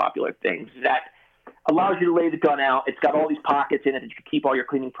of the most popular things that allows you to lay the gun out. It's got all these pockets in it that you can keep all your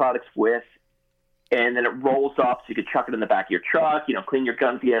cleaning products with. And then it rolls up so you can chuck it in the back of your truck, clean your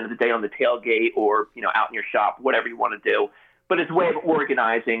guns at the end of the day on the tailgate or, out in your shop, whatever you want to do. But it's a way of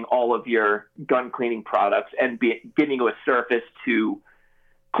organizing all of your gun cleaning products and giving you a surface to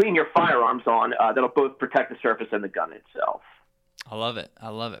clean your firearms on that'll both protect the surface and the gun itself. I love it.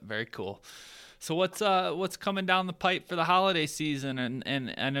 Very cool. So what's coming down the pipe for the holiday season?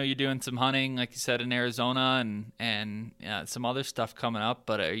 And I know you're doing some hunting, like you said, in Arizona and some other stuff coming up,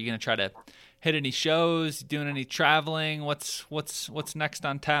 but are you going to try to hit any shows, doing any traveling? What's next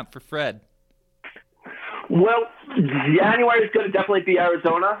on tap for Fred? Well, January is going to definitely be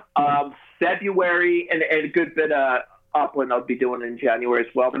Arizona. February and a good bit of upland I'll be doing in January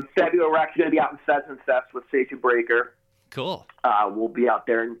as well. But in February, we're actually going to be out in Pheasant Fest with Sage and Breaker. Cool. We'll be out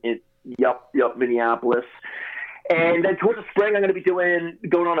there in Minneapolis. And then towards the spring, I'm going to be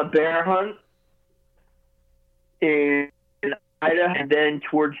going on a bear hunt in Idaho. And then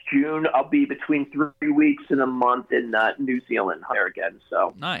towards June, I'll be between 3 weeks and a month in New Zealand there again.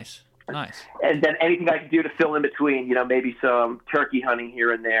 So nice. And then anything I can do to fill in between, maybe some turkey hunting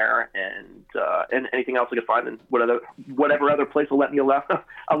here and there, and anything else I can find in whatever other place will let me allow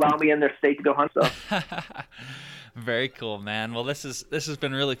me in their state to go hunt. So. Very cool, man. Well, this has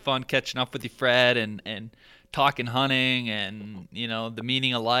been really fun catching up with you, Fred, and talking hunting and the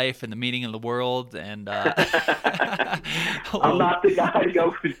meaning of life and the meaning of the world. And I'm not the guy to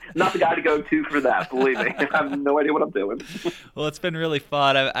go to for that. Believe me, I have no idea what I'm doing. Well, it's been really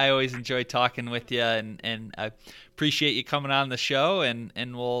fun. I always enjoy talking with you, and I appreciate you coming on the show. And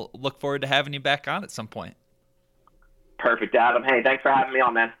we'll look forward to having you back on at some point. Perfect, Adam. Hey, thanks for having me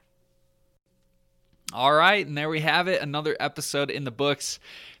on, man. All right, and there we have it. Another episode in the books.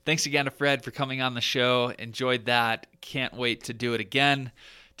 Thanks again to Fred for coming on the show. Enjoyed that. Can't wait to do it again.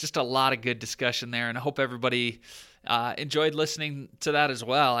 Just a lot of good discussion there, and I hope everybody enjoyed listening to that as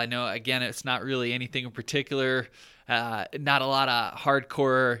well. I know, again, it's not really anything in particular, not a lot of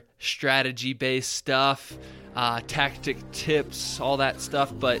hardcore strategy-based stuff, tactic tips, all that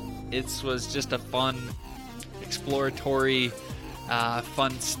stuff, but it was just a fun, exploratory,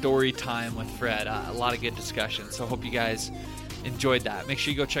 fun story time with Fred. A lot of good discussion, so I hope you guys enjoyed that. Make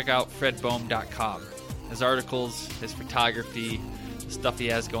sure you go check out fredbohm.com. His articles, his photography, stuff he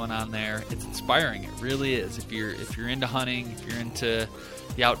has going on there. It's inspiring. It really is. If you're into hunting, if you're into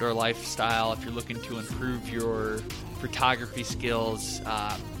the outdoor lifestyle, if you're looking to improve your photography skills,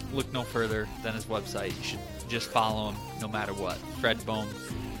 look no further than his website. You should just follow him no matter what.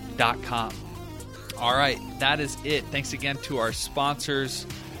 FredBohm.com. All right, that is it. Thanks again to our sponsors,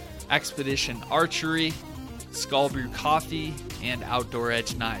 Expedition Archery, Skull Brew Coffee, and Outdoor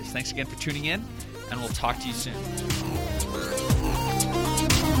Edge Knives. Thanks again for tuning in, and we'll talk to you soon.